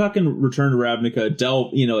 Yeah, I'm talking Return to Ravnica.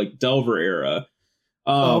 Like Delver era.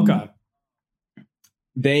 Okay.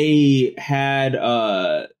 They had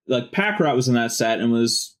like Pack Rat was in that set and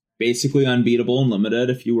was basically unbeatable and limited.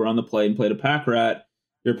 If you were on the play and played a Pack Rat,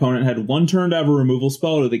 your opponent had 1 turn to have a removal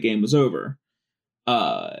spell or the game was over.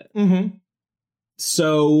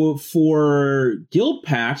 So for Guild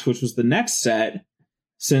Packs, which was the next set,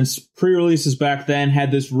 since pre-releases back then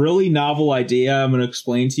had this really novel idea I'm going to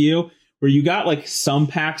explain to you, where you got like some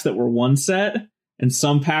packs that were one set and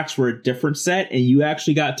some packs were a different set, and you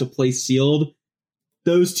actually got to play sealed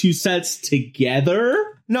those 2 sets together.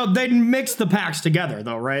 No, they mixed the packs together,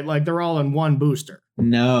 though, right? Like, they're all in one booster.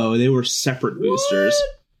 No, they were separate boosters.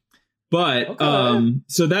 But,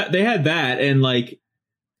 so that they had that, and, like,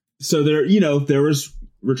 so there, there was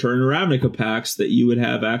Return to Ravnica packs that you would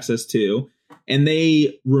have access to, and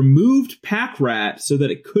they removed Pack Rat so that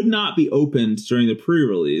it could not be opened during the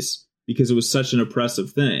pre-release because it was such an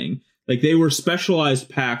oppressive thing. Like, they were specialized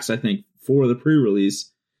packs, I think, for the pre-release,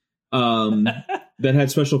 that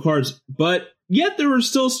had special cards, but yet there were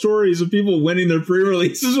still stories of people winning their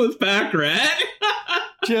pre-releases with Pack Rat.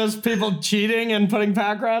 Just people cheating and putting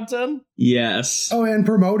Pack Rats in? Yes. Oh, and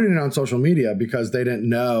promoting it on social media because they didn't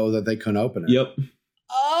know that they couldn't open it. Yep.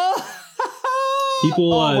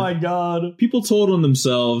 People. Oh my god. People told on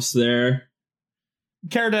themselves there.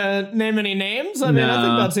 Care to name any names? I mean, I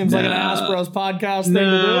think that seems like an Ask Bros podcast thing to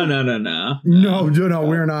do. No,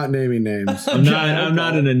 we're not naming names. I'm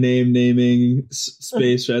not in a naming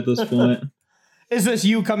space at this point. Is this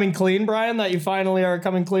you coming clean, Brian, that you finally are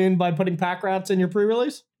coming clean by putting Pack Rats in your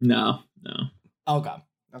pre-release? No. Okay.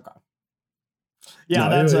 Yeah,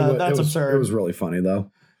 that's absurd. It was really funny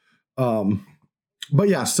though. But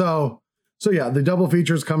yeah, so yeah, the double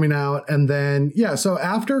features coming out, and then so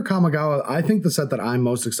after Kamigawa, I think the set that I'm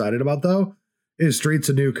most excited about though is Streets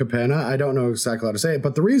of New Capenna. I don't know exactly how to say it,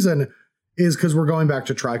 but the reason is because we're going back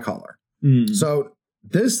to Tricolor. So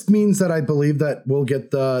this means that I believe that we'll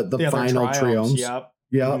get the final triomes.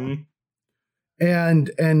 Yep.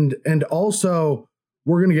 And also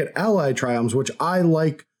we're gonna get ally triomes, which I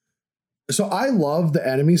like. So I love the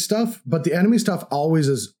enemy stuff, but the enemy stuff always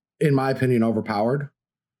is, in my opinion, overpowered.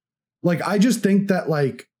 Like, I just think that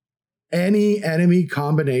like any enemy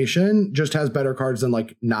combination just has better cards than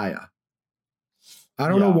like Naya. I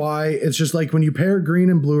don't know why. It's just like when you pair green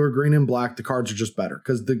and blue or green and black, the cards are just better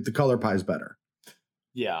because the color pie is better.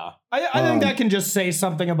 Yeah. I think that can just say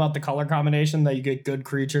something about the color combination, that you get good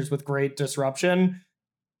creatures with great disruption.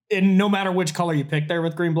 And no matter which color you pick there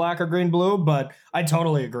with green, black or green, blue. But I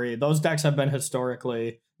totally agree. Those decks have been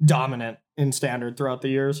historically dominant in standard throughout the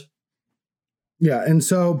years. Yeah. And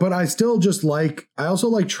so, but I still just like, I also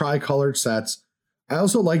like tri-colored sets. I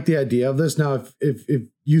also like the idea of this. Now, if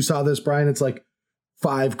you saw this, Brian, it's like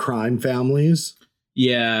 5 crime families.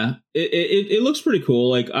 Yeah. It looks pretty cool.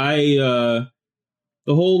 Like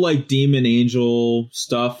the whole like demon angel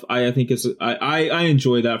stuff, I think I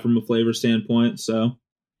enjoy that from a flavor standpoint. So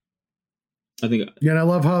I think. Yeah, and I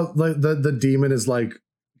love how like the demon is like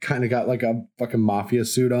kind of got like a fucking mafia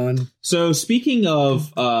suit on. So speaking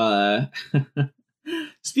of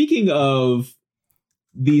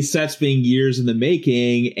these sets being years in the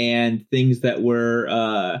making and things that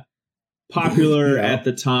were popular at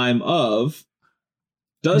the time of,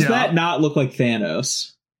 does that not look like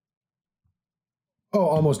Thanos? Oh,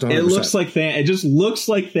 almost 100%. It looks like it just looks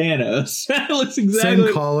like Thanos. It looks exactly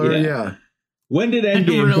same color. Yeah. When did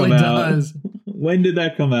Endgame really come does. out? When did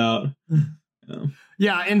that come out?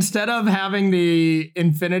 Yeah, instead of having the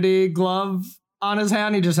Infinity Glove on his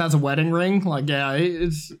hand, he just has a wedding ring. Like, yeah,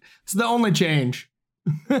 it's the only change.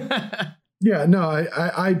 Yeah, no,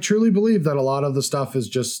 I truly believe that a lot of the stuff is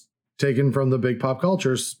just taken from the big pop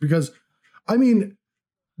cultures because, I mean,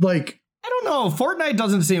 like, I don't know. Fortnite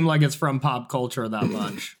doesn't seem like it's from pop culture that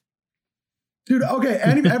much. Dude, okay,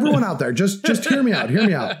 everyone out there, just hear me out. Hear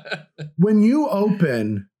me out. When you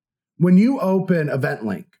open Event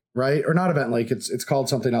Link, right? Or not Event Link, it's called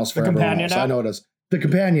something else for everyone else. I know it is. The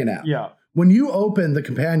companion app. Yeah. When you open the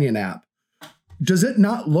companion app, does it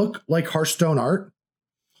not look like Hearthstone art?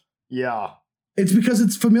 Yeah. It's because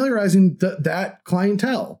it's familiarizing that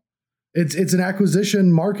clientele. It's an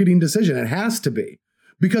acquisition marketing decision. It has to be.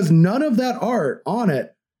 Because none of that art on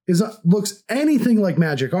it looks anything like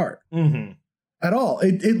Magic art at all.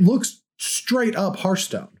 It looks straight up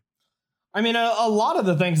Hearthstone. I mean, a lot of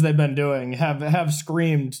the things they've been doing have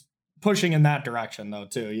screamed pushing in that direction, though,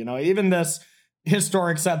 too. You know, even this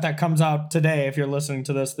historic set that comes out today, if you're listening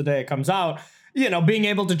to this the day it comes out, you know, being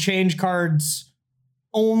able to change cards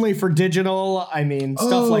only for digital. I mean,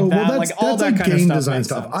 stuff like that. Well, like all that kind game of design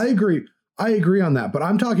stuff. I agree on that. But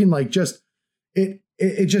I'm talking like just it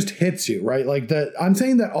just hits you, right? Like I'm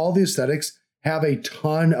saying that all the aesthetics have a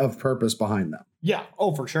ton of purpose behind them. Yeah.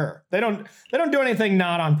 Oh, for sure. They don't do anything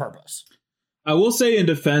not on purpose. I will say in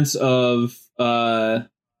defense of the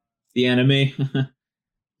enemy,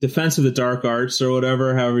 defense of the dark arts or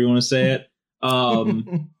whatever, however you want to say it,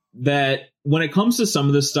 that when it comes to some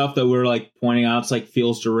of this stuff that we're like pointing out, it's like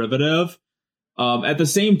feels derivative. At the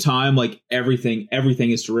same time, like everything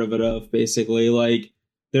is derivative, basically. Like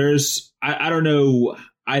there's, I don't know,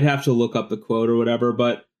 I'd have to look up the quote or whatever,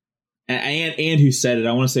 but and who said it,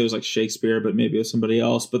 I want to say it was like Shakespeare, but maybe it was somebody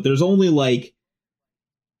else. But there's only like,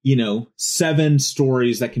 7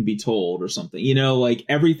 stories that can be told or something, like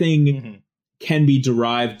everything can be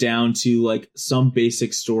derived down to like some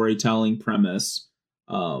basic storytelling premise.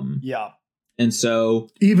 Yeah. And so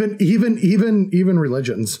even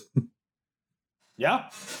religions. Yeah.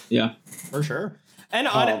 Yeah, for sure. And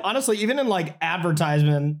honestly, even in like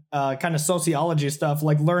advertisement, kind of sociology stuff,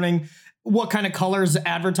 like learning what kind of colors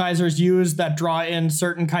advertisers use that draw in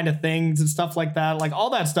certain kind of things and stuff like that. Like all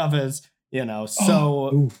that stuff is,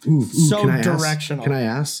 so directional. Can I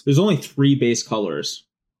ask? There's only 3 base colors.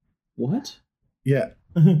 What? Yeah.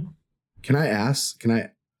 Can I ask? Can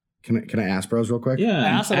I ask bros real quick? Yeah.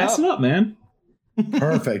 Ask it up, man.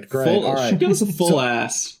 Perfect. Great. All right. Give us a full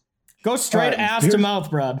ass. Go straight ass to mouth,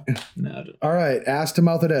 Brad. No. All right. Ass to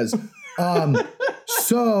mouth it is.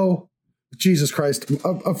 So Jesus Christ.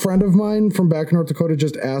 A friend of mine from back in North Dakota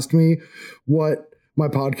just asked me what my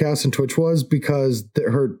podcast and Twitch was because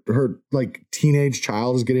her like teenage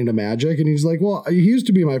child is getting into Magic, and he's like, well, he used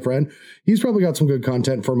to be my friend. He's probably got some good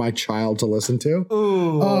content for my child to listen to.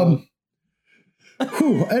 Ooh.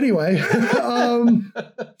 Anyway,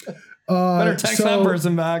 better text that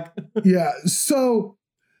person back. Yeah. So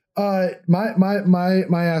my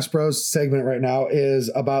Ask Bros segment right now is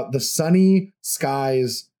about the Sunny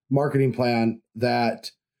Skies marketing plan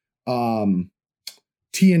that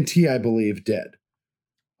TNT, I believe, did.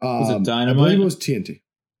 Was it Dynamite? I believe it was TNT.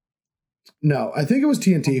 No, I think it was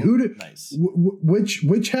TNT. Who did? Nice.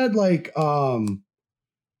 Which had like the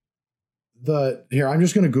here? I'm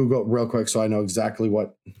just going to Google it real quick so I know exactly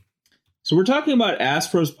what. So we're talking about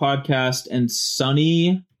Astros podcast and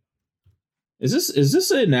Sunny. Is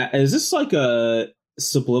this like a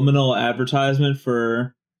subliminal advertisement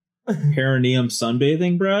for perineum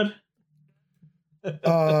sunbathing, Brad?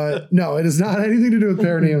 No, it has not anything to do with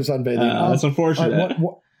perineum sunbathing. That's unfortunate.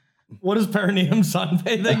 What is perineum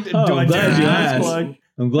sunbathing? I'm glad you asked.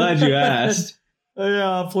 I'm glad you asked.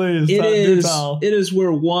 Yeah, please. It is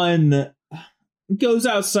where one goes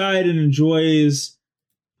outside and enjoys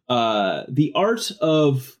the art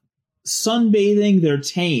of sunbathing their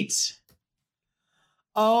taint.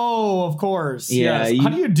 Oh, of course. Yeah. Yes. How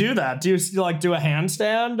do you do that? Do you like do a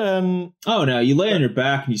handstand and? Oh no, you lay on your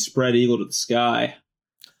back and you spread eagle to the sky.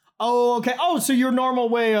 Oh, okay. Oh, so your normal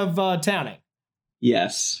way of tanning.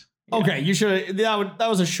 Yes. Yeah. Okay, you should. That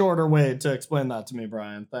was a shorter way to explain that to me,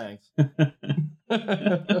 Brian. Thanks.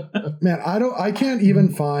 Man, I can't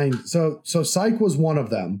even find. So Psych was one of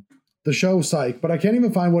them. The show Psych, but I can't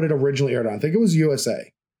even find what it originally aired on. I think it was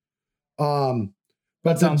USA. But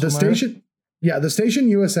the station. Yeah, the station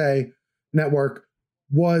USA network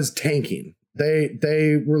was tanking.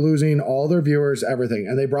 They were losing all their viewers, everything,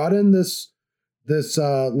 and they brought in this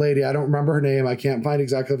lady. I don't remember her name. I can't find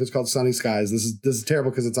exactly if it's called Sunny Skies. This is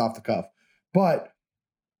terrible because it's off the cuff. But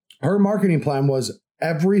her marketing plan was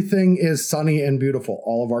everything is sunny and beautiful.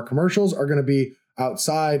 All of our commercials are going to be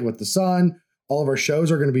outside with the sun. All of our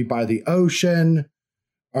shows are going to be by the ocean,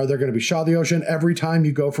 or they're going to be shot at the ocean. Every time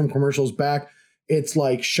you go from commercials back, it's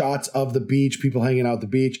like shots of the beach, people hanging out at the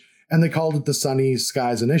beach. And they called it the Sunny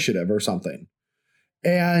Skies Initiative or something.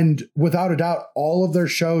 And without a doubt, all of their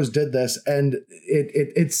shows did this, and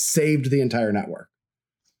it saved the entire network.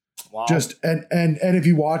 Wow. And if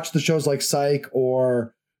you watch the shows like Psych,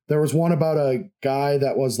 or there was one about a guy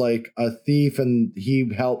that was like a thief and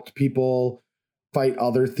he helped people fight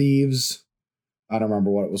other thieves. I don't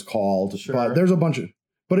remember what it was called, but there's a bunch of.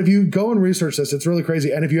 But if you go and research this, it's really crazy.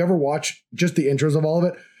 And if you ever watch just the intros of all of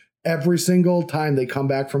it, every single time they come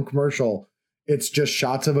back from commercial, it's just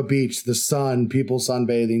shots of a beach, the sun, people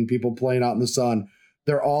sunbathing, people playing out in the sun.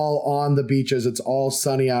 They're all on the beaches. It's all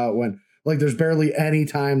sunny out when like there's barely any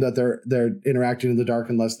time that they're interacting in the dark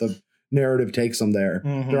unless the narrative takes them there.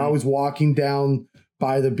 Mm-hmm. They're always walking down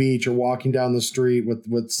by the beach or walking down the street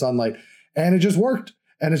with sunlight. And it just worked.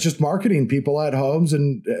 And it's just marketing people at homes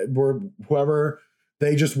and whoever.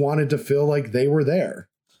 They just wanted to feel like they were there.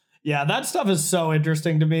 Yeah, that stuff is so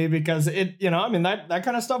interesting to me because that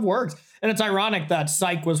kind of stuff works. And it's ironic that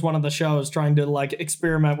Psych was one of the shows trying to like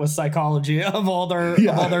experiment with psychology of all their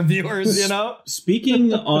viewers, you know?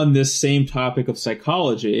 Speaking on this same topic of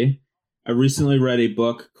psychology, I recently read a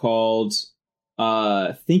book called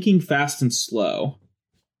Thinking Fast and Slow.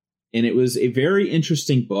 And it was a very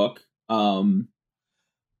interesting book. And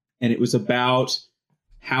it was about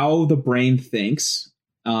how the brain thinks.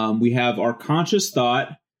 We have our conscious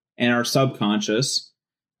thought and our subconscious,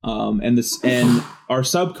 and our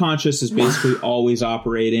subconscious is basically always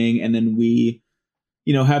operating, and then we,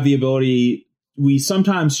 have the ability. We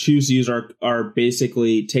sometimes choose to use our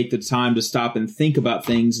basically take the time to stop and think about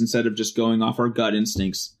things instead of just going off our gut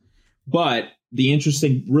instincts. But the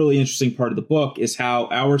really interesting part of the book is how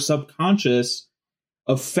our subconscious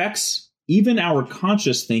affects even our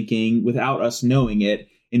conscious thinking without us knowing it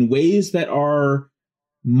in ways that are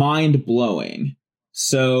mind-blowing.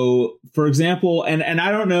 So, for example, and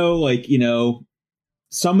I don't know,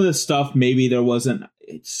 some of the stuff, maybe there wasn't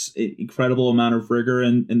it's an incredible amount of rigor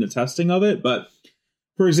in the testing of it. But,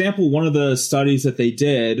 for example, one of the studies that they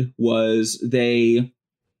did was they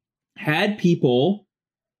had people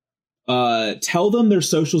tell them their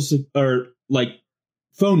socials or like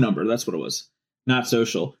phone number. That's what it was. Not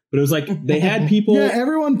social, but it was like they had people. Yeah,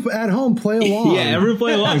 everyone at home play along. Yeah, everyone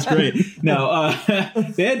play along. It's great. No,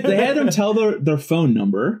 they had them tell their phone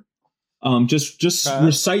number. Just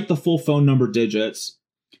recite the full phone number digits,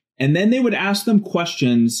 and then they would ask them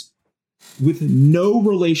questions with no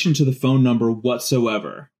relation to the phone number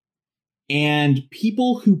whatsoever. And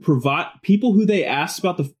people who they asked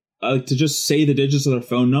about to just say the digits of their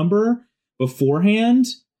phone number beforehand,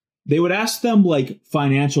 they would ask them like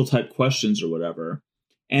financial type questions or whatever.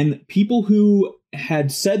 And people who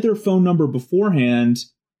had said their phone number beforehand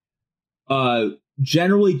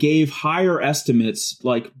generally gave higher estimates,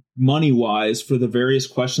 like money wise, for the various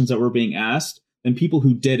questions that were being asked than people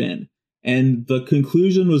who didn't. And the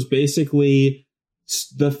conclusion was basically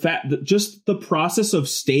the fact that just the process of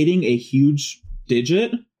stating a huge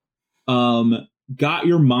digit got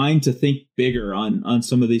your mind to think bigger on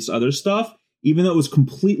some of these other stuff, even though it was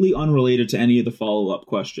completely unrelated to any of the follow-up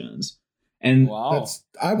questions. And wow.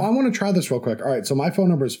 I want to try this real quick. All right, so my phone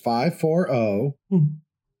number is 540-3.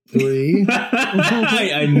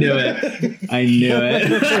 I knew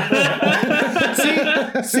it.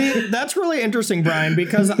 See, that's really interesting, Brian,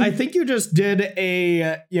 because I think you just did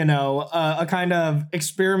a kind of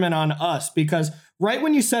experiment on us, because right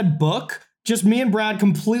when you said book, just me and Brad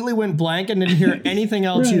completely went blank and didn't hear anything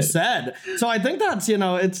else Right. you said. So I think that's,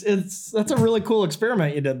 that's a really cool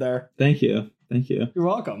experiment you did there. Thank you. You're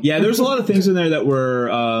welcome. Yeah, there's a lot of things in there that were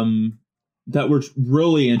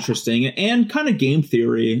really interesting and kind of game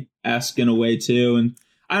theory-esque in a way too. And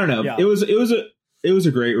I don't know, it was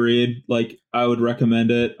a great read. Like, I would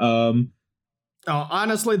recommend it.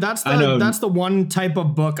 Honestly, that's the one type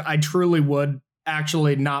of book I truly would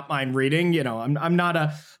actually not mind reading. I'm not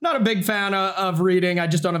a big fan of reading. I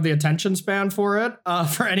just don't have the attention span for it,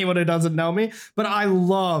 for anyone who doesn't know me. But I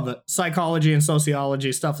love psychology and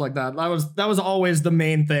sociology, stuff like that. That was always the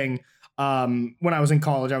main thing. When I was in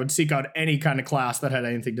college, I would seek out any kind of class that had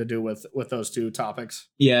anything to do with those two topics.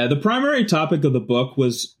 Yeah, the primary topic of the book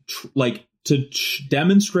was to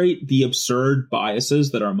demonstrate the absurd biases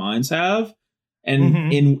that our minds have,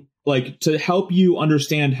 and to help you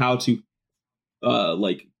understand how to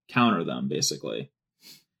counter them, basically.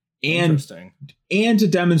 And to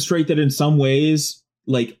demonstrate that in some ways,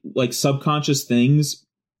 like subconscious things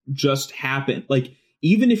just happen. Like,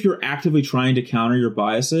 even if you're actively trying to counter your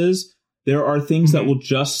biases, there are things that will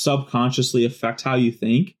just subconsciously affect how you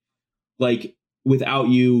think, like, without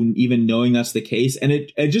you even knowing that's the case. And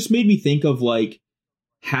it just made me think of like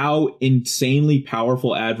how insanely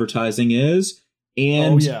powerful advertising is.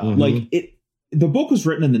 And the book was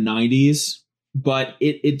written in the 90s, but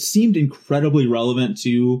it seemed incredibly relevant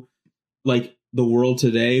to like the world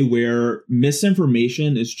today, where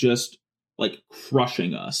misinformation is just like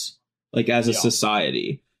crushing us, like, as a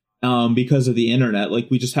society, because of the internet. Like,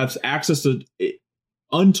 we just have access to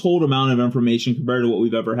untold amount of information compared to what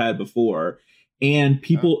we've ever had before. And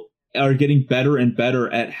people are getting better and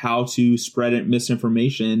better at how to spread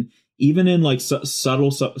misinformation, even in like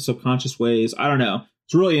subtle subconscious ways. I don't know.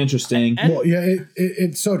 It's really interesting. Well, yeah,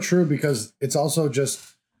 it's so true, because it's also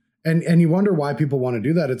just, and you wonder why people want to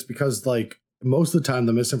do that. It's because, like, most of the time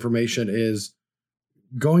the misinformation is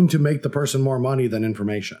going to make the person more money than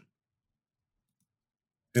information.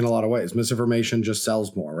 In a lot of ways, misinformation just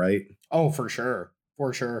sells more, right? Oh, for sure.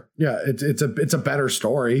 Yeah, it's a better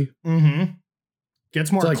story. Mm-hmm.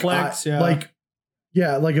 Gets more clicks. Like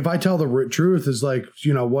if I tell the truth, is like,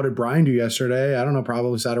 what did Brian do yesterday? I don't know.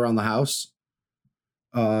 Probably sat around the house.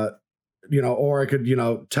 Or I could,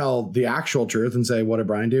 tell the actual truth and say, what did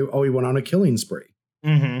Brian do? Oh, he went on a killing spree.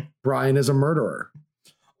 Mm-hmm. Brian is a murderer.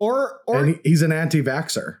 Or he's an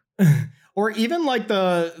anti-vaxxer. Or even like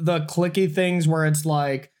the clicky things where it's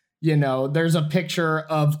like, there's a picture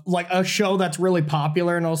of like a show that's really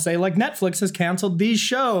popular and it'll say like Netflix has canceled these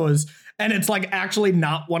shows. And it's like actually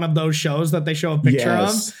not one of those shows that they show a picture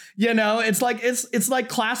of. It's like it's like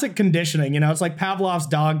classic conditioning. It's like Pavlov's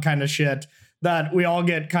dog kind of shit that we all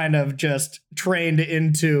get kind of just trained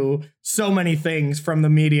into so many things from the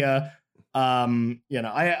media.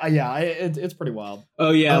 It's pretty wild.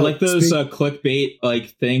 Oh yeah, like those clickbait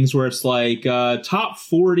like things where it's like top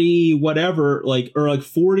 40 whatever, like, or like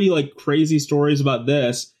 40 like crazy stories about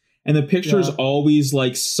this, and the picture is always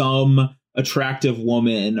like some attractive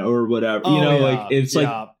woman or whatever. It's like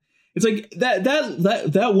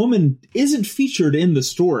that woman isn't featured in the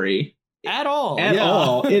story at all.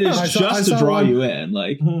 It is just to draw you in.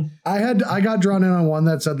 Like, I got drawn in on one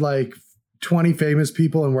that said like 20 famous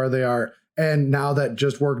people and where they are, and now that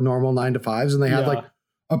just work normal 9 to 5s, and they had like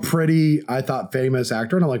a pretty, I thought, famous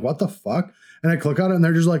actor, and I'm like, what the fuck? And I click on it and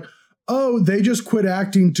they're just like, oh, they just quit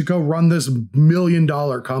acting to go run this $1 million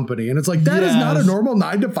company. And it's like, that is not a normal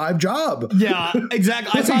 9 to 5 job. Yeah,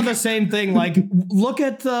 exactly. I saw the same thing. Like, look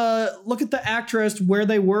at the actress, where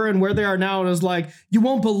they were and where they are now. And it was like, you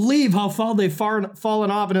won't believe how far they've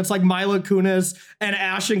fallen off. And it's like Mila Kunis and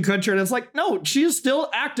Ashton Kutcher. And it's like, no, she is still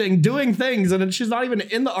acting, doing things. And she's not even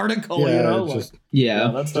in the article,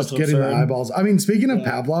 that's just getting the eyeballs. I mean, speaking of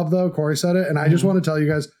Pavlov, though, Corey said it. And I just want to tell you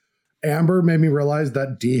guys, Amber made me realize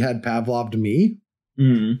that D had Pavloved me.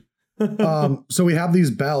 So we have these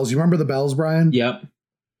bells. You remember the bells, Brian? Yep.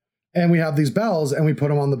 And we have these bells and we put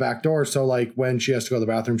them on the back door. So like when she has to go to the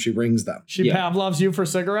bathroom, she rings them. She Pavloves you for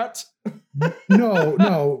cigarettes?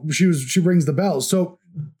 No. She rings the bells. So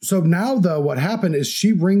now though, what happened is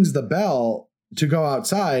she rings the bell to go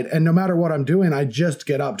outside. And no matter what I'm doing, I just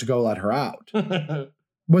get up to go let her out.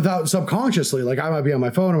 without subconsciously, like I might be on my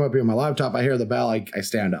phone, I might be on my laptop, I hear the bell, I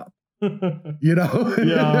stand up. You know,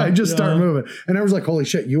 I just start moving, and I was like, "Holy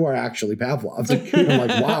shit, you are actually Pavlov!" I'm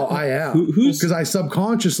like, "Wow, I am," because I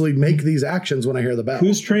subconsciously make these actions when I hear the bell.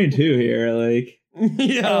 Who's trained who here? Like,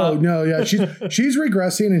 oh no, yeah, she's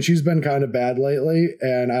regressing, and she's been kind of bad lately,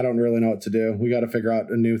 and I don't really know what to do. We got to figure out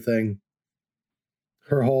a new thing.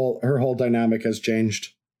 Her whole dynamic has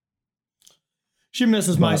changed. She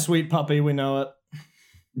misses my sweet puppy. We know it.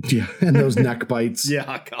 Yeah, and those neck bites.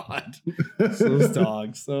 Yeah, God. Those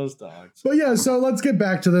dogs. But yeah, so let's get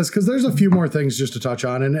back to this because there's a few more things just to touch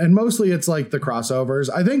on, and mostly it's like the crossovers.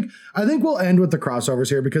 I think we'll end with the crossovers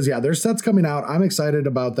here because there's sets coming out. I'm excited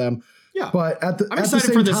about them. Yeah, but I'm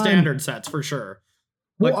excited for the standard sets for sure.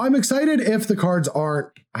 Well, I'm excited if the cards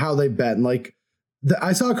aren't how they've been. Like,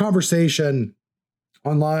 I saw a conversation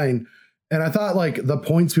online, and I thought like the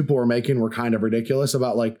points people were making were kind of ridiculous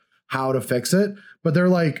about like how to fix it. But they're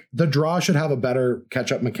like, the draw should have a better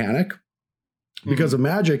catch-up mechanic because of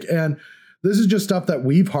Magic. And this is just stuff that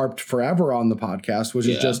we've harped forever on the podcast, which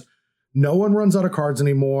is just no one runs out of cards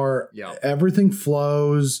anymore. Yeah. Everything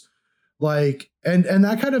flows. Like, and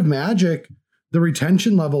that kind of Magic, the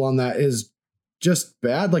retention level on that is just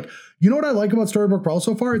bad. Like, you know what I like about Storybook Brawl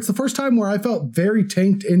so far? It's the first time where I felt very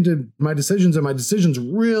tanked into my decisions, and my decisions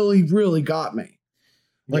really, really got me.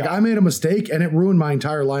 Like, I made a mistake and it ruined my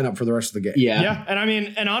entire lineup for the rest of the game. Yeah. And I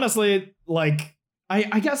mean, and honestly, like,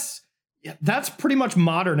 I guess that's pretty much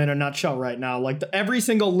Modern in a nutshell right now. Like, every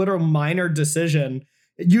single little minor decision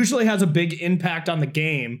usually has a big impact on the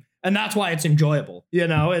game. And that's why it's enjoyable. You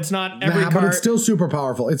know, it's not every card. But it's still super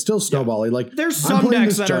powerful. It's still snowbally. Yeah. Like, there's some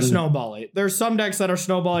decks that are snowbally. There's some decks that are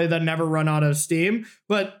snowbally that never run out of steam.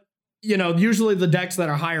 But, you know, usually the decks that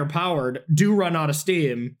are higher powered do run out of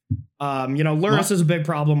steam. You know, Lurrus is a big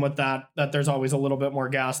problem with that there's always a little bit more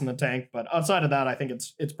gas in the tank. But outside of that, I think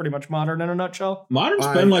it's pretty much Modern in a nutshell. Modern's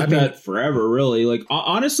been like that forever, really. Like,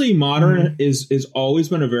 honestly, Modern is always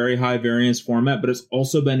been a very high variance format, but it's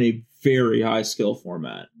also been a very high skill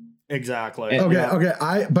format. Exactly. Okay.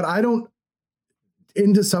 I don't,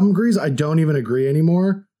 into some degrees, I don't even agree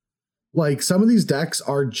anymore. Like, some of these decks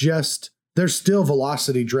are just, they're still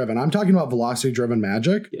velocity driven. I'm talking about velocity driven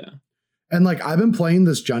Magic. Yeah. And like, I've been playing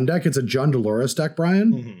this Jund deck. It's a Jund Dolores deck,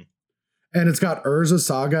 Brian. Mm-hmm. And it's got Urza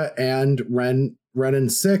Saga and Renin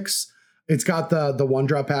 6. It's got the one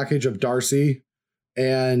drop package of Darcy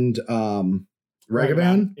and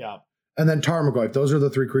Ragavan. Yeah. And then Tarmogoyf. Those are the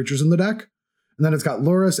 3 creatures in the deck. And then it's got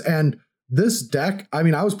Lurrus. And this deck, I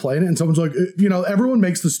mean, I was playing it and someone's like, you know, everyone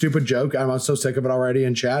makes the stupid joke. I'm so sick of it already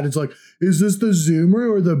in chat. It's like, is this the Zoomer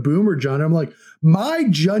or the Boomer, John? I'm like, my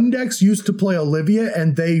Jund decks used to play Olivia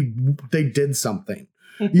and they did something.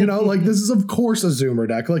 You know, like, this is of course a Zoomer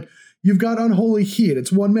deck. Like, you've got Unholy Heat.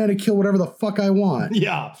 It's 1 mana kill whatever the fuck I want.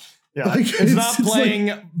 Yeah. Yeah. Like, it's not playing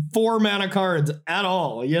like 4 mana cards at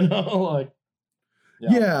all, you know? Like,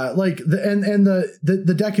 like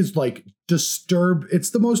the deck is like disturb. It's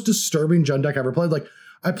the most disturbing Jund deck I ever played. Like,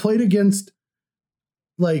 I played against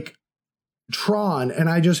like Tron and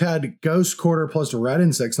I just had Ghost Quarter plus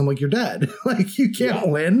Renin 6. I'm like, you're dead. Like, you can't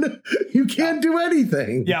win. You can't do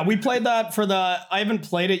anything. Yeah, we played that I haven't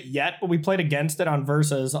played it yet, but we played against it on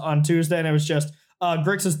Versus on Tuesday, and it was just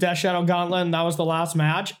Grixis Death Shadow Gauntlet, and that was the last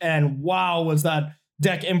match. And wow, was that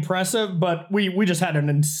deck impressive, but we just had an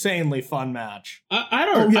insanely fun match. I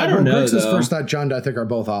don't know. Grixis versus that Jund, I think, are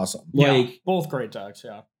both awesome. Like, both great decks,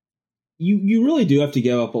 yeah. You really do have to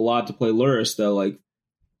give up a lot to play Lurrus, though.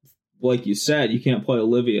 Like you said, you can't play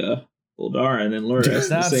Olivia, Uldara, and then Lurrus in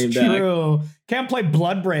the same deck. That's true. Can't play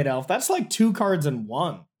Bloodbraid Elf. That's like 2 cards in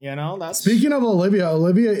 1. You know, that's. Speaking of Olivia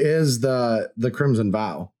is the Crimson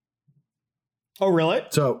Vow. Oh, really?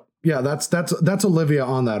 So yeah, that's Olivia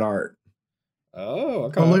on that art. Oh,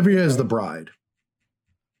 okay. Olivia is the bride.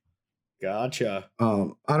 Gotcha.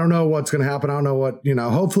 I don't know what's going to happen. I don't know what, you know,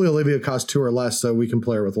 hopefully Olivia costs 2 or less so we can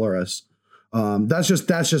play her with Lurrus. That's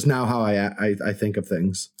just now how I think of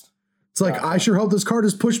things. It's like, I sure hope this card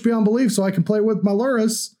is pushed beyond belief so I can play with my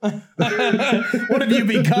Lurrus. What have you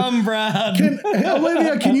become, Brad?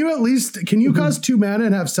 Olivia, can you cost 2 mana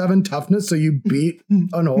and have 7 toughness so you beat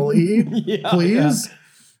Unholy? Please?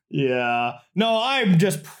 Yeah. No, I'm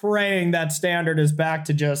just praying that standard is back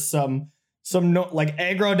to just some like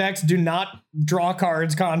aggro decks do not draw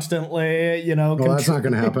cards constantly, you know. Well, that's not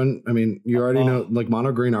going to happen. I mean, you already know, like,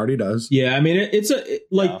 mono green already does. Yeah, I mean,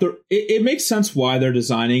 it makes sense why they're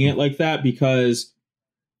designing it like that, because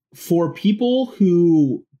for people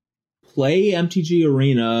who play MTG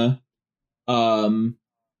Arena,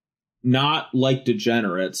 not like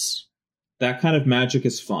degenerates, that kind of Magic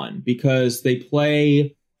is fun because they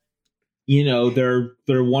play, you know, they're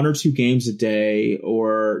 1 or 2 games a day,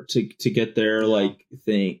 or to get their like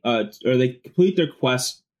thing, or they complete their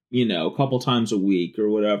quest, you know, a couple times a week or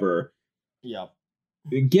whatever. Yeah.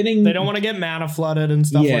 They don't want to get mana flooded and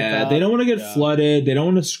stuff like that. They don't want to get flooded. They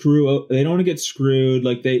don't want to get screwed.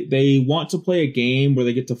 Like they want to play a game where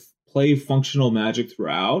they get to play functional Magic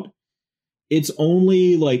throughout. It's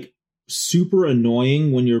only like super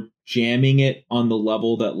annoying when you're jamming it on the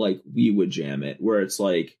level that like we would jam it, where it's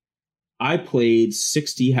like, I played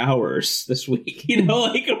 60 hours this week, you know,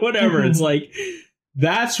 like whatever. It's like,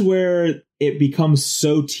 that's where it becomes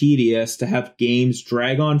so tedious to have games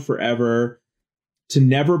drag on forever, to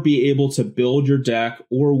never be able to build your deck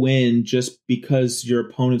or win just because your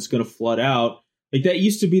opponent's going to flood out. Like that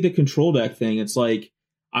used to be the control deck thing. It's like,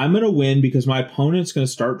 I'm going to win because my opponent's going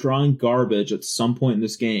to start drawing garbage at some point in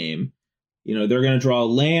this game. You know, they're going to draw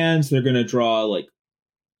lands. They're going to draw like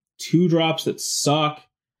 2-drops that suck.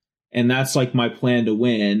 And that's like my plan to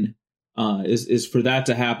win, is for that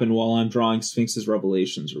to happen while I'm drawing Sphinx's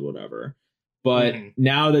Revelations or whatever. But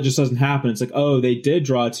now that just doesn't happen. It's like, oh, they did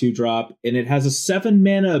draw a 2-drop, and it has a 7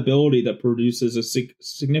 mana ability that produces a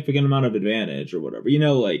significant amount of advantage or whatever. You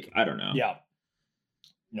know, like, I don't know. Yeah.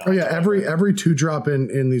 No, every 2-drop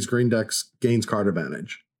in these green decks gains card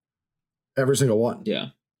advantage. Every single one. Yeah.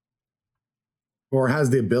 Or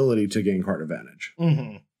has the ability to gain card advantage.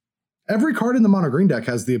 Mm-hmm. Every card in the mono green deck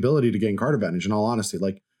has the ability to gain card advantage, in all honesty.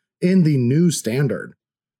 Like, in the new standard,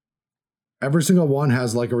 every single one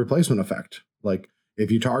has like a replacement effect. Like,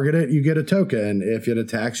 if you target it, you get a token. If it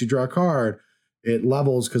attacks, you draw a card. It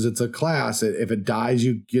levels because it's a class. If it dies,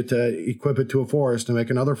 you get to equip it to a forest to make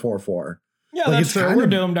another 4/4. Yeah, like, that's true. We're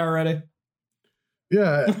doomed already.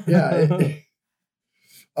 Yeah.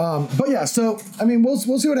 But yeah, so I mean, we'll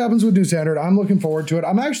see what happens with New Standard. I'm looking forward to it.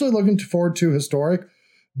 I'm actually looking forward to Historic,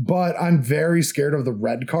 but I'm very scared of the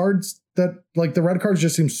red cards. That like the red cards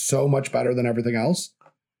just seem so much better than everything else.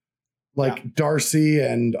 Like Darcy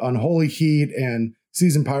and Unholy Heat and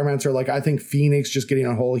Seasoned Pyromancer. Like, I think Phoenix just getting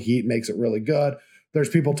Unholy Heat makes it really good. There's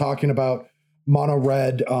people talking about mono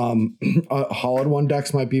red Hollowed One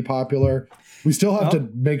decks might be popular. We still have to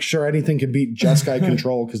make sure anything can beat Jeskai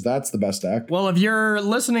Control, because that's the best deck. Well, if you're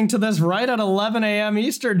listening to this right at 11 a.m.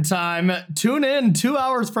 Eastern time, tune in 2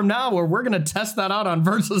 hours from now where we're going to test that out on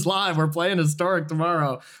Versus Live. We're playing Historic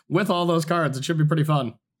tomorrow with all those cards. It should be pretty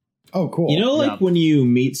fun. Oh, cool. You know, like when you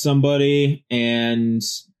meet somebody and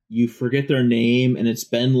you forget their name and it's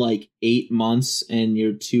been like 8 months and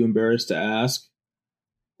you're too embarrassed to ask?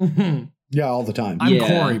 Yeah, all the time. I'm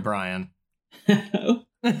Corey, Brian. Who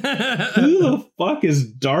the fuck is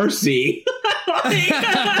Darcy?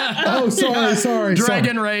 Oh, sorry.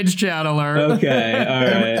 Dragon Rage Channeler. Okay, all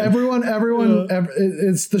right. Everyone.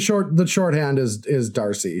 It's the shorthand is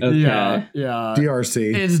Darcy. Okay. Yeah.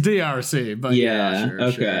 DRC. It's DRC, but sure,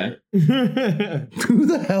 okay. Sure. Who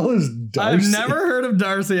the hell is Darcy? I've never heard of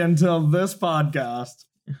Darcy until this podcast.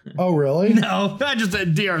 Oh, really? No, I just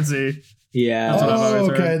said DRC. Yeah. Oh,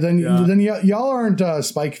 okay. Then y'all aren't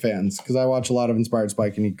Spike fans, because I watch a lot of Inspired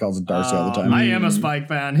Spike and he calls it Darcy all the time. I am a Spike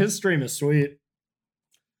fan. His stream is sweet.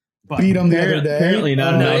 But beat him the other day. Apparently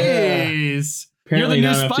not enough. Nice. Apparently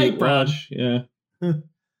You're the not new Spike, bro. Yeah.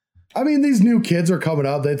 I mean, these new kids are coming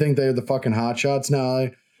up. They think they're the fucking hot shots now.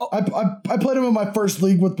 I played him in my first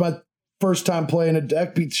league with my first time playing a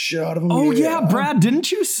deck, beat the shit out of him. Oh yeah, Brad,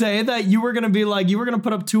 didn't you say that you were gonna be like, you were gonna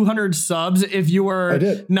put up 200 subs if you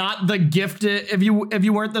were not the gifted, if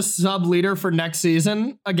you weren't the sub leader for next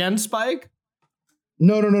season against Spike?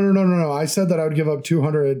 No. I said that I would give up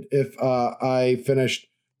 200 if I finished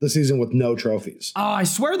the season with no trophies. Oh, I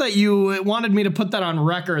swear that you wanted me to put that on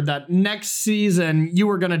record that next season you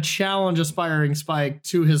were gonna challenge Aspiring Spike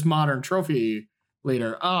to his modern trophy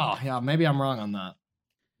leader. Oh yeah, maybe I'm wrong on that.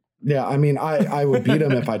 Yeah, I mean, I would beat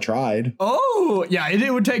him if I tried. Oh, yeah,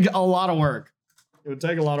 it would take a lot of work. It would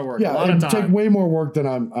take a lot of work. Yeah, it would take way more work than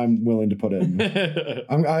I'm willing to put in.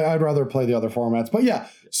 I'd rather play the other formats. But yeah,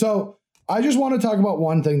 so I just want to talk about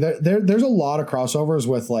one thing. There's a lot of crossovers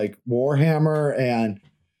with like Warhammer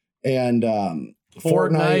and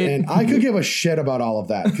Fortnite, and I could give a shit about all of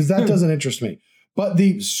that because that doesn't interest me. But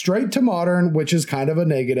the straight to modern, which is kind of a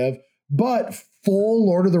negative, but full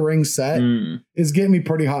Lord of the Rings set is getting me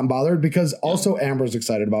pretty hot and bothered, because also Amber's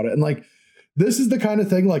excited about it. And like, this is the kind of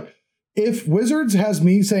thing, like, if Wizards has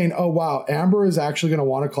me saying, oh wow, Amber is actually going to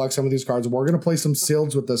want to collect some of these cards, we're going to play some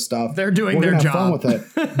sealeds with this stuff, they're doing their job. Fun with it.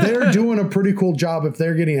 They're doing a pretty cool job if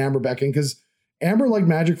they're getting Amber back in, because Amber liked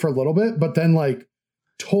Magic for a little bit, but then like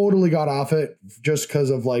totally got off it just because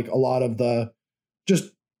of like a lot of the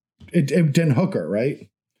it didn't hook her, right?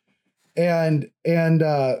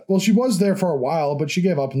 Well, she was there for a while, but she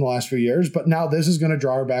gave up in the last few years. But now this is going to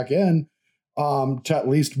draw her back in to at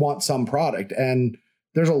least want some product. And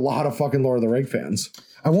there's a lot of fucking Lord of the Rings fans.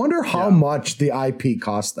 I wonder how much the IP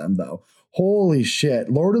cost them, though. Holy shit.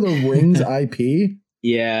 Lord of the Rings IP?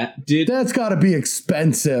 Yeah, dude. That's got to be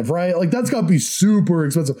expensive, right? Like, that's got to be super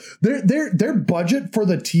expensive. Their budget for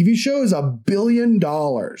the TV show is $1 billion.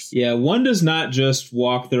 Yeah, one does not just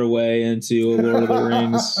walk their way into a Lord of the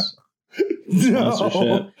Rings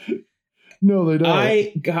sponsorship. No, they don't.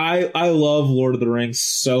 I love Lord of the Rings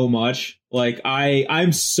so much. Like,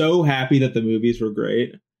 I'm so happy that the movies were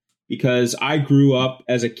great because I grew up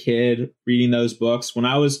as a kid reading those books. When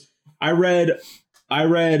I read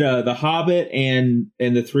The Hobbit and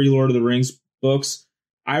the 3 Lord of the Rings books.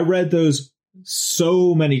 I read those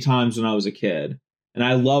so many times when I was a kid. And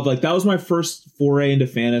I love, like, that was my first foray into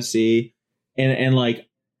fantasy. And like,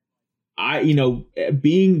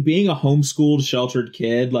 being a homeschooled, sheltered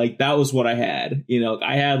kid, like, that was what I had.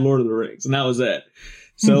 I had Lord of the Rings and that was it.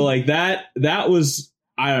 So like that was,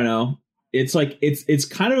 I don't know. It's like, it's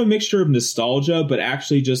kind of a mixture of nostalgia, but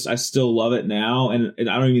actually just, I still love it now. And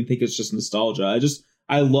I don't even think it's just nostalgia.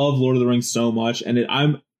 I love Lord of the Rings so much. And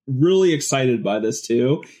I'm really excited by this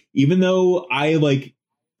too, even though I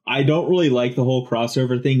don't really like the whole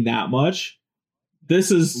crossover thing that much.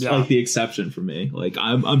 This is like the exception for me. Like,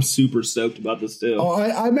 I'm super stoked about this too. Oh,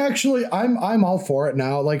 I'm all for it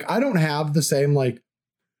now. Like, I don't have the same, like,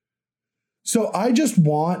 so I just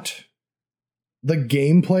want the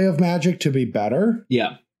gameplay of Magic to be better.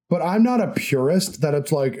 Yeah. But I'm not a purist that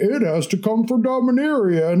it's like, it has to come from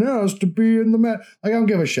Dominaria and it has to be in the Like, I don't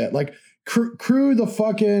give a shit. Like, crew the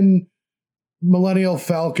fucking Millennial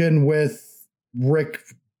Falcon with Rick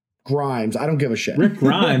Grimes. I don't give a shit. Rick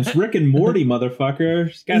Grimes. Rick and Morty,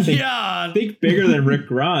 motherfucker. Think bigger than Rick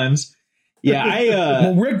Grimes. Yeah,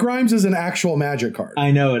 well, Rick Grimes is an actual Magic card. I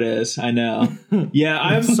know it is. I know. Yeah,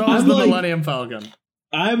 I'm the Millennium Falcon.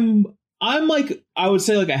 I'm like, I would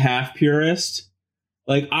say like a half purist.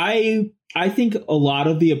 Like, I think a lot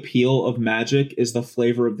of the appeal of Magic is the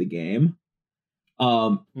flavor of the game.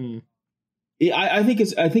 I think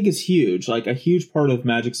it's huge. Like, a huge part of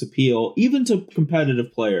Magic's appeal, even to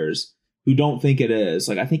competitive players who don't think it is.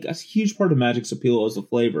 Like, I think a huge part of Magic's appeal is the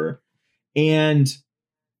flavor. And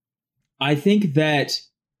I think that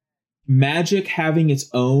Magic having its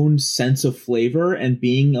own sense of flavor and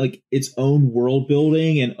being like its own world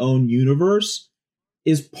building and own universe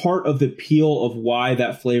is part of the appeal of why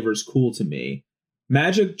that flavor is cool to me.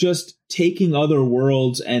 Magic just taking other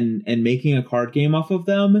worlds and making a card game off of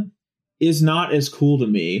them is not as cool to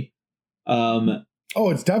me.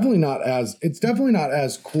 It's definitely not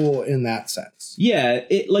as cool in that sense. Yeah,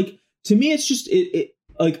 it, like, to me it's just it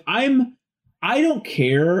like, I don't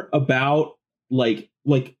care about like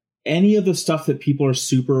any of the stuff that people are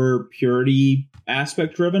super purity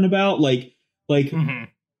aspect driven about. Like I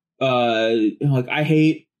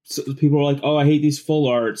hate, people are like, oh, I hate these full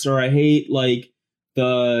arts, or I hate like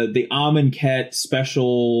the Amonkhet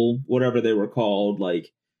special, whatever they were called.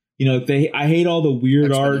 Like, I hate all the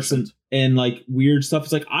weird arts and like weird stuff.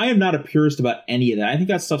 It's like, I am not a purist about any of that. I think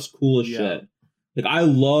that stuff's cool as shit. Like, I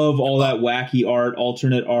love all that wacky art,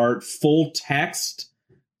 alternate art, full text.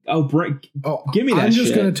 Give me that. I'm just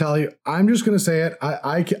shit. going to tell you. I'm just going to say it.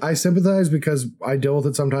 I sympathize because I deal with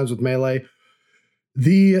it sometimes with Melee.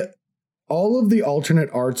 All of the alternate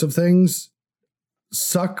arts of things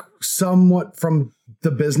suck somewhat from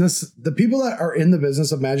the business. The people that are in the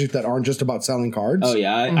business of Magic that aren't just about selling cards. Oh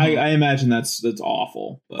yeah, I imagine that's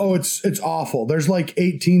awful. But. Oh, it's awful. There's like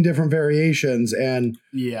 18 different variations, and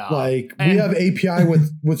we have API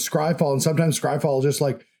with Scryfall, and sometimes Scryfall will just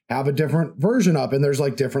like have a different version up, and there's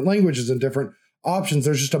like different languages and different options.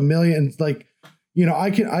 There's just a million, like,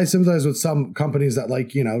 I sympathize with some companies that like,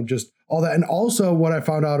 just all that. And also what I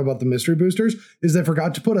found out about the mystery boosters is they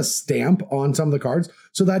forgot to put a stamp on some of the cards.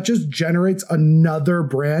 So that just generates another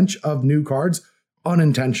branch of new cards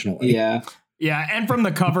unintentionally. Yeah. Yeah. And from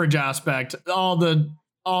the coverage aspect, all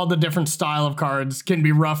the different style of cards can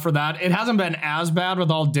be rough for that. It hasn't been as bad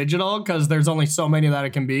with all digital because there's only so many that it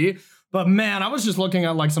can be. But man, I was just looking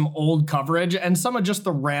at like some old coverage, and some of just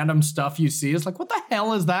the random stuff you see is like, what the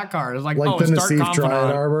hell is that card? It's like the Nassif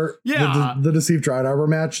Dryad Arbor. Yeah. The Nassif Dryad Arbor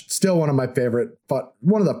match. Still one of my favorite, but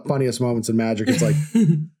one of the funniest moments in Magic. It's like,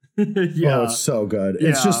 oh, it's so good. Yeah.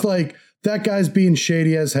 It's just like, that guy's being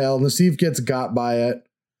shady as hell. Nassif gets got by it.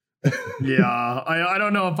 Yeah. I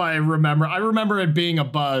don't know if I remember. I remember it being a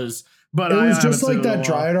buzz, but it was just like that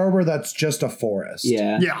Dryad Arbor that's just a forest.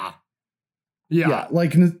 Yeah. Yeah. Yeah.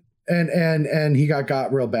 Like, and he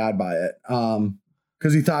got real bad by it.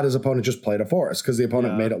 because he thought his opponent just played a forest because the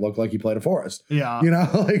opponent made it look like he played a forest. Yeah. You know,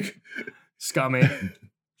 like scummy.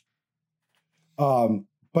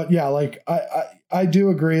 But yeah, like I do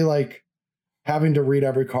agree, like having to read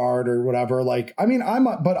every card or whatever. Like, I mean,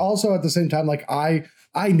 but also at the same time, like I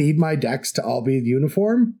need my decks to all be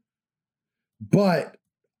uniform, but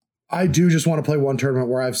I do just want to play one tournament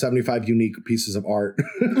where I have 75 unique pieces of art.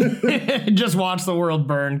 Just watch the world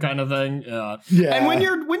burn kind of thing. Yeah. And when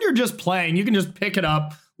you're just playing, you can just pick it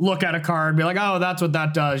up, look at a card, be like, oh, that's what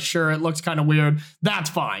that does. Sure, it looks kind of weird. That's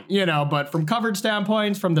fine. You know, but from covered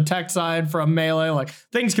standpoints, from the tech side, from Melee, like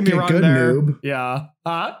things can be wrong there. Noob. Yeah.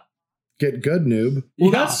 Get good, noob.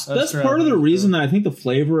 Well, that's part of the reason that I think the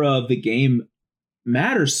flavor of the game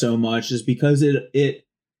matters so much is because it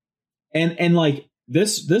like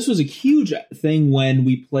this was a huge thing when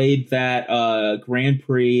we played that Grand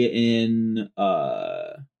Prix in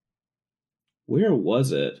where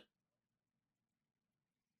was it?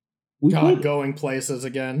 Going places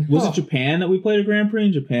again. Was it Japan that we played a Grand Prix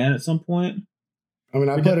in Japan at some point? I mean,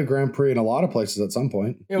 I played a Grand Prix in a lot of places at some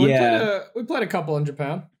point. Yeah, we played a couple in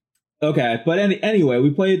Japan. Okay, but anyway, we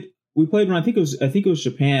played when I think it was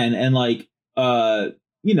Japan, and like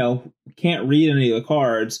you know, can't read any of the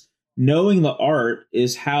cards. Knowing the art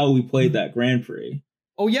is how we played that Grand Prix.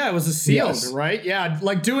 Oh yeah, it was a sealed, right? Yeah,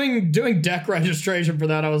 like doing deck registration for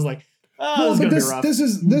that, I was like, oh, but this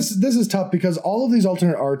is tough because all of these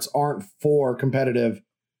alternate arts aren't for competitive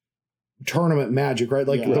tournament Magic, right?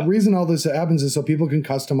 Like the reason all this happens is so people can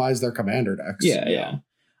customize their commander decks. Yeah.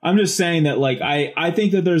 I'm just saying that, like, I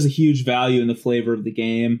think that there's a huge value in the flavor of the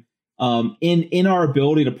game. In our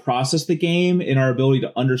ability to process the game, in our ability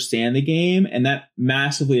to understand the game, and that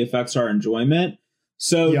massively affects our enjoyment.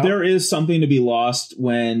 So there is something to be lost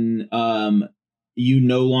when you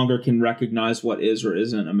no longer can recognize what is or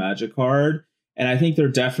isn't a Magic card. And I think they're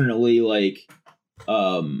definitely like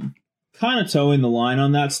kind of towing the line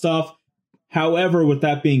on that stuff. However, with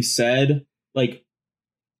that being said, like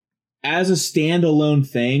as a standalone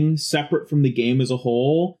thing, separate from the game as a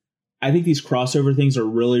whole, I think these crossover things are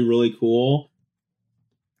really, really cool,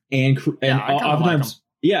 and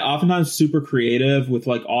oftentimes super creative with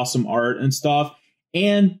like awesome art and stuff.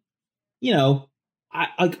 And you know,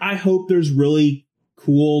 I hope there's really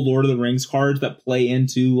cool Lord of the Rings cards that play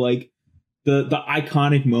into like the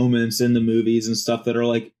iconic moments in the movies and stuff that are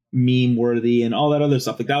like meme worthy and all that other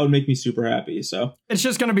stuff. Like that would make me super happy. So it's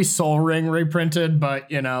just gonna be Soul Ring reprinted, but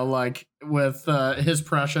you know, like with his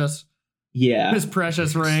precious. Yeah. His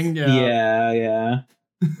precious ring. Yeah.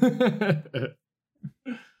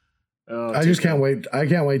 I just can't wait. I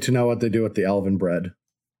can't wait to know what they do with the elven bread.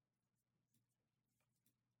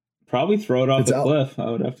 Probably throw it off the cliff. I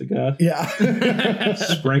would have to guess. Yeah.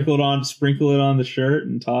 Sprinkle it on the shirt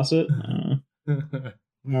and toss it. All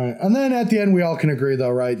right. And then at the end, we all can agree,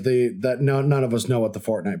 though, right? That none of us know what the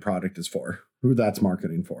Fortnite product is for. Who that's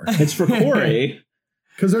marketing for? It's for Corey.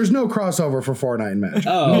 Because there's no crossover for Fortnite and Magic.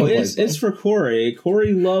 Oh, it's for Corey.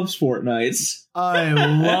 Corey loves Fortnites. I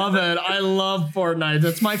love it. I love Fortnite.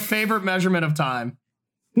 It's my favorite measurement of time.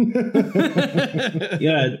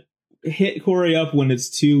 Yeah, hit Corey up when it's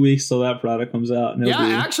 2 weeks till that product comes out.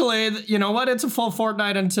 Actually, you know what? It's a full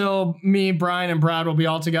fortnight until me, Brian, and Brad will be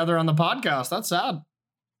all together on the podcast. That's sad.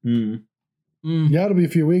 Yeah, it'll be a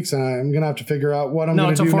few weeks, and I'm going to have to figure out what I'm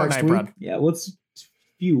going to do next week. Brad. Yeah, what's...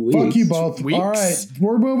 few weeks. Fuck you both. All right,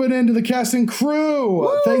 we're moving into the cast and crew.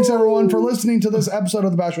 Woo! Thanks everyone for listening to this episode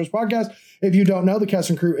of the Bash Bros Podcast. If you don't know, the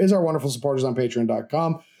cast and crew is our wonderful supporters on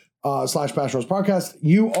patreon.com/Bash Bros Podcast.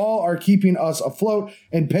 You all are keeping us afloat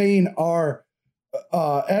and paying our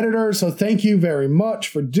editor. So thank you very much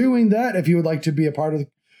for doing that. If you would like to be a part of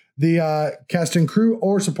the cast and crew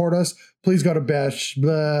or support us, please go to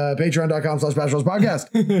patreon.com/Bash Bros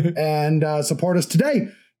Podcast and support us today.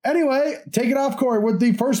 Anyway, take it off, Corey, with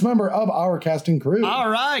the first member of our casting crew. All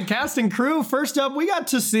right, casting crew. First up, we got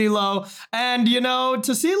Tassilo. And, you know,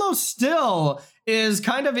 Tassilo still is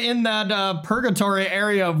kind of in that purgatory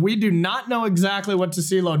area of we do not know exactly what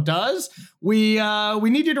Tassilo does. We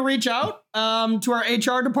need you to reach out to our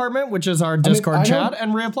HR department, which is our Discord chat,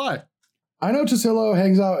 and reapply. I know Tassilo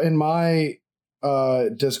hangs out in my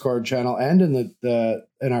Discord channel and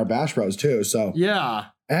in our Bash Bros too. So yeah.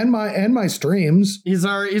 And my streams. He's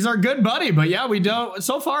our good buddy, but yeah, we don't.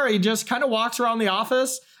 So far, he just kind of walks around the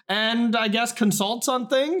office and I guess consults on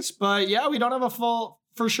things. But yeah, we don't have a full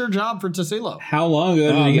for sure job for Tassilo. How long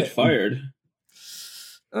ago did he get fired?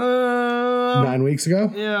 9 weeks ago.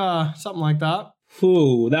 Yeah, something like that.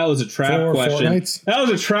 Ooh, that was a trap question. Fortnights? That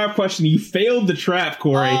was a trap question. You failed the trap,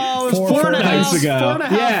 Corey. Oh, it was 4 fortnights ago.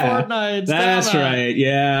 4.5 yeah, fortnights. That's right.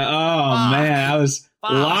 Yeah. Oh man,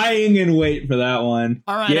 lying in wait for that one.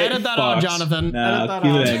 All right, edit that out, Jonathan. No,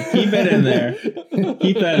 keep it in there.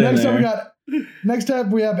 Keep that in there. Next up,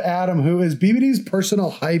 we have Adam, who is BBD's personal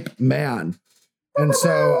hype man. And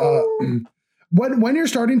so when you're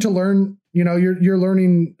starting to learn, you're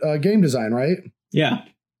learning game design, right? Yeah.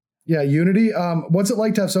 Yeah, Unity. What's it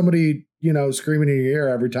like to have somebody, screaming in your ear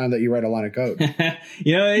every time that you write a line of code?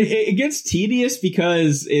 It gets tedious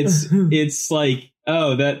because it's like,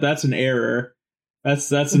 oh, that's an error.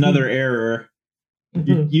 That's another error.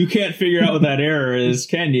 You can't figure out what that error is,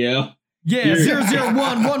 can you? Yeah,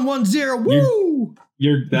 001110. Woo!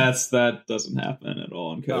 That doesn't happen at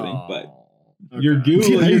all in coding, but okay. You're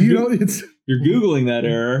Googling. You're Googling that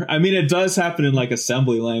error. I mean, it does happen in like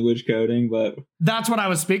assembly language coding, but that's what I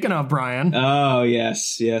was speaking of, Brian. Oh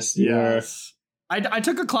yes, you are. I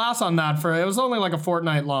took a class on that it was only like a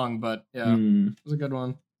fortnight long, but yeah, it was a good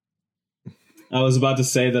one. I was about to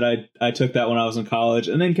say that I took that when I was in college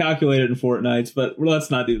and then calculated in fortnights, but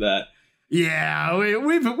let's not do that. Yeah,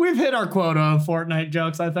 we've hit our quota of Fortnite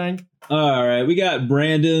jokes, I think. All right, we got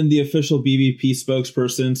Brandon, the official BBP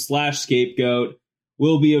spokesperson / scapegoat,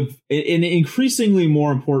 will be an increasingly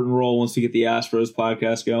more important role once we get the Astros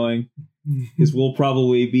podcast going, because we'll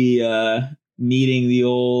probably be needing the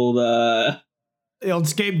old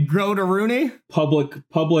scapegoat Rooney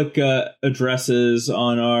public addresses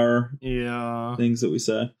on our things that we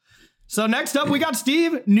say. So next up, we got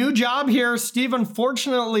Steve. New job here. Steve,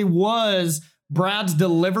 unfortunately, was Brad's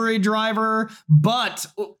delivery driver, but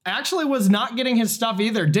actually was not getting his stuff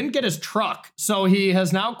either. Didn't get his truck. So he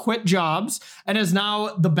has now quit jobs and is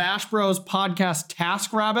now the Bash Bros podcast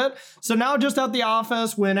task rabbit. So now just at the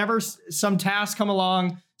office, whenever some tasks come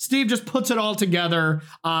along, Steve just puts it all together.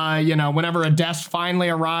 Whenever a desk finally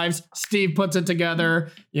arrives, Steve puts it together.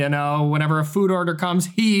 Whenever a food order comes,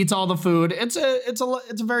 he eats all the food. It's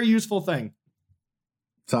a very useful thing.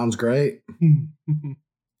 Sounds great.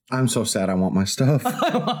 I'm so sad. I want my stuff.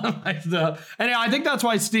 Anyway, I think that's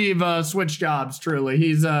why Steve switched jobs. Truly,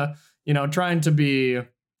 he's trying to be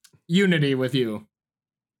unity with you.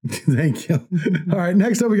 Thank you. All right.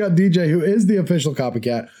 Next up, we got DJ, who is the official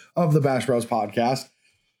copycat of the Bash Bros podcast.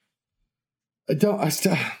 I don't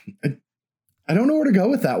know where to go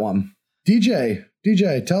with that one. DJ,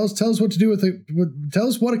 tell us what to do with it. Tell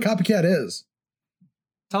us what a copycat is.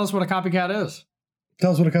 Tell us what a copycat is.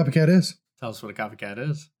 Tell us what a copycat is. Tell us what a copycat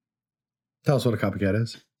is. Tell us what a copycat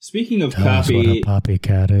is. Speaking of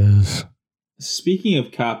Speaking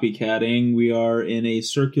of copycatting, we are in a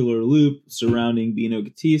circular loop surrounding Bino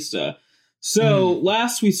Gatista. So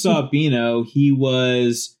last we saw Bino, he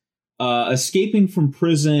was escaping from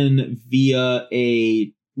prison via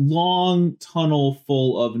a long tunnel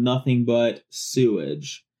full of nothing but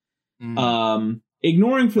sewage.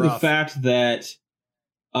 Ignoring for the fact that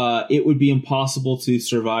it would be impossible to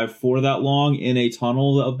survive for that long in a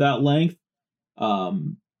tunnel of that length,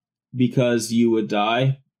 because you would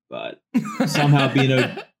die. But somehow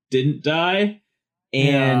Bino didn't die,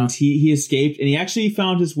 and he escaped, and he actually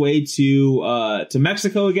found his way to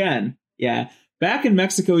Mexico again. Yeah, back in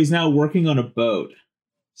Mexico, he's now working on a boat.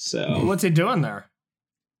 So what's he doing there?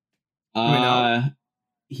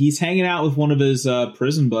 He's hanging out with one of his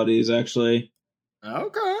prison buddies, actually.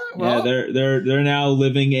 Okay, well, yeah, they're now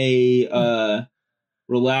living a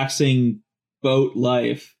relaxing boat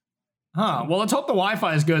life. Huh. Well, let's hope the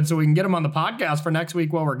Wi-Fi is good so we can get him on the podcast for next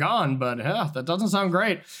week while we're gone. But that doesn't sound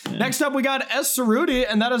great. Yeah. Next up, we got S. Cerruti,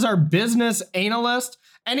 and that is our business analyst.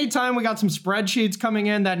 Anytime we got some spreadsheets coming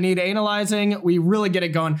in that need analyzing, we really get it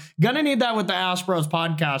going. Gonna need that with the Ash Bros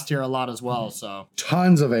podcast here a lot as well. So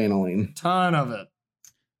tons of analing. Ton of it.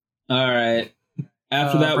 All right.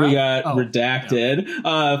 After that, we got Redacted,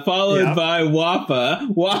 followed by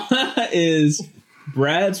WAPA. WAPA is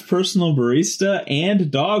Brad's personal barista and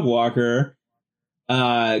dog walker.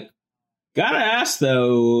 Gotta ask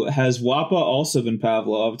though, has WAPA also been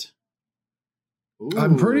Pavloved? Ooh.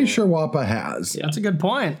 I'm pretty sure WAPA has. Yeah. That's a good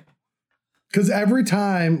point. Because every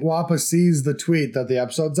time WAPA sees the tweet that the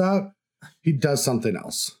episode's out, he does something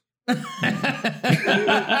else.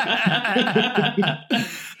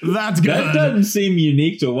 That's good. That doesn't seem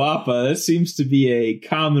unique to WAPA. That seems to be a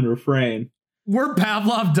common refrain. We're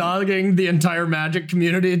Pavlov dogging the entire Magic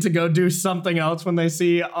community to go do something else when they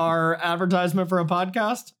see our advertisement for a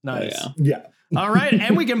podcast. Nice. Oh, yeah. All right.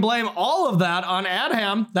 And we can blame all of that on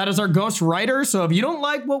Adham. That is our ghost writer. So if you don't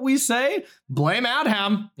like what we say, blame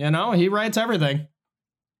Adham. He writes everything.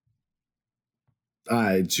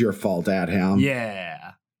 It's your fault, Adham.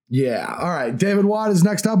 Yeah. Yeah. All right. David Watt is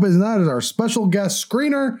next up, and that is our special guest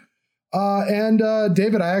screener. And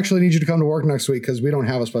David, I actually need you to come to work next week because we don't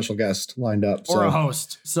have a special guest lined up. Or a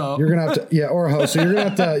host. So you're gonna have to, or a host. So you're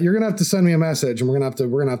gonna have to send me a message, and we're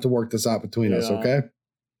gonna have to work this out between us. Okay.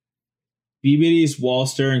 BBD's wall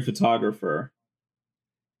staring photographer.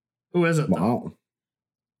 Who is it? Wow.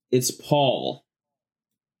 It's Paul.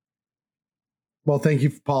 Well, thank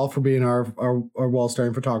you, Paul, for being our wall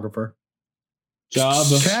staring photographer. Job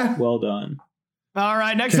well done. All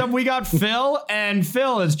right, next up we got Phil, and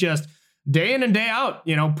Phil is just day in and day out,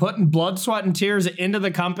 putting blood, sweat, and tears into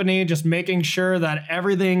the company, just making sure that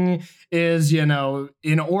everything is, in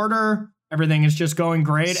order. Everything is just going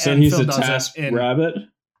great. So and he's Phil a task rabbit?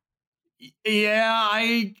 Yeah,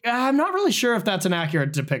 I'm not really sure if that's an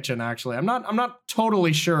accurate depiction, actually. I'm not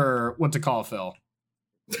totally sure what to call Phil.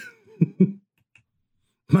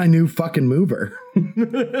 My new fucking mover. Yeah,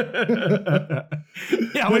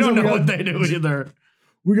 we don't know what they do either.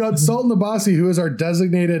 We got Sultan the Bossy, who is our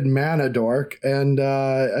designated mana dork, and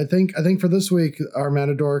I think for this week our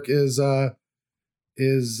mana dork is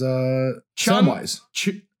Samwise.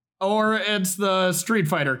 Or it's the Street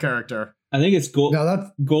Fighter character. I think it's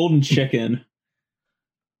that's Golden Chicken.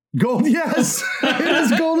 Yes,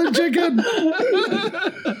 it is Golden Chicken.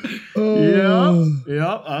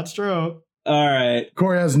 Yep, that's true. All right.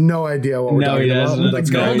 Corey has no idea what we're talking about. That's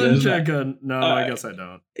Golden Chicken. No, I guess I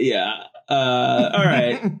don't. Yeah. All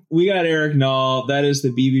right. We got Eric Nall. That is the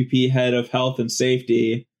BBP head of health and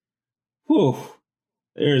safety. Whew.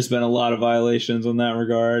 There's been a lot of violations in that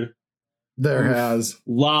regard. There has.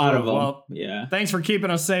 A lot of them. Well, yeah. Thanks for keeping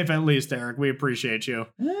us safe at least, Eric. We appreciate you.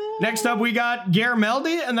 Next up, we got Gare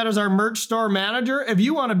Meldy, and that is our merch store manager. If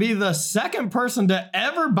you want to be the second person to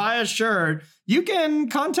ever buy a shirt, you can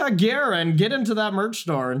contact Gare and get into that merch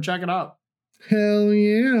store and check it out. Hell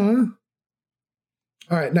yeah.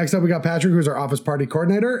 All right, next up, we got Patrick, who's our office party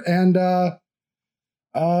coordinator. And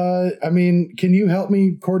can you help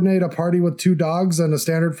me coordinate a party with 2 dogs in a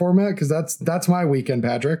standard format? Because that's my weekend,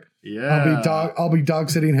 Patrick. Yeah. I'll be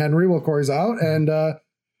dog sitting Henry while Corey's out, and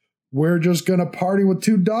we're just gonna party with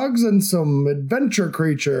 2 dogs and some adventure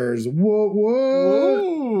creatures. What?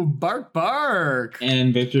 Ooh, bark, bark.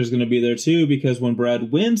 And Victor's gonna be there too, because when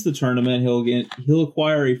Brad wins the tournament, he'll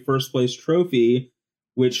acquire a first place trophy,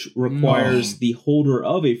 which requires the holder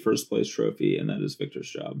of a first place trophy, and that is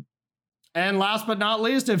Victor's job. And last but not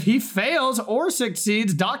least, if he fails or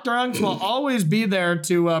succeeds, Dr. Unks will always be there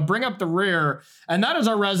to bring up the rear. And that is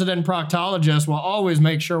our resident proctologist. Will always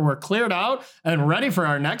make sure we're cleared out and ready for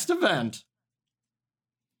our next event.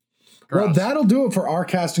 Gross. Well, that'll do it for our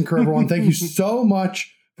cast and crew, everyone. Thank you so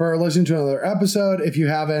much for listening to another episode. If you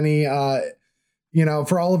have any,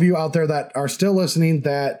 for all of you out there that are still listening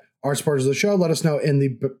that are supporters of the show, let us know in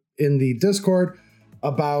the Discord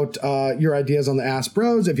about your ideas on the Ask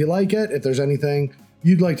Bros. If you like it, if there's anything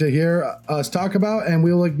you'd like to hear us talk about, and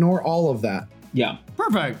we'll ignore all of that. Yeah.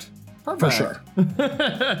 Perfect. For sure.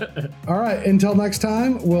 All right. Until next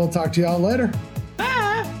time, we'll talk to y'all later.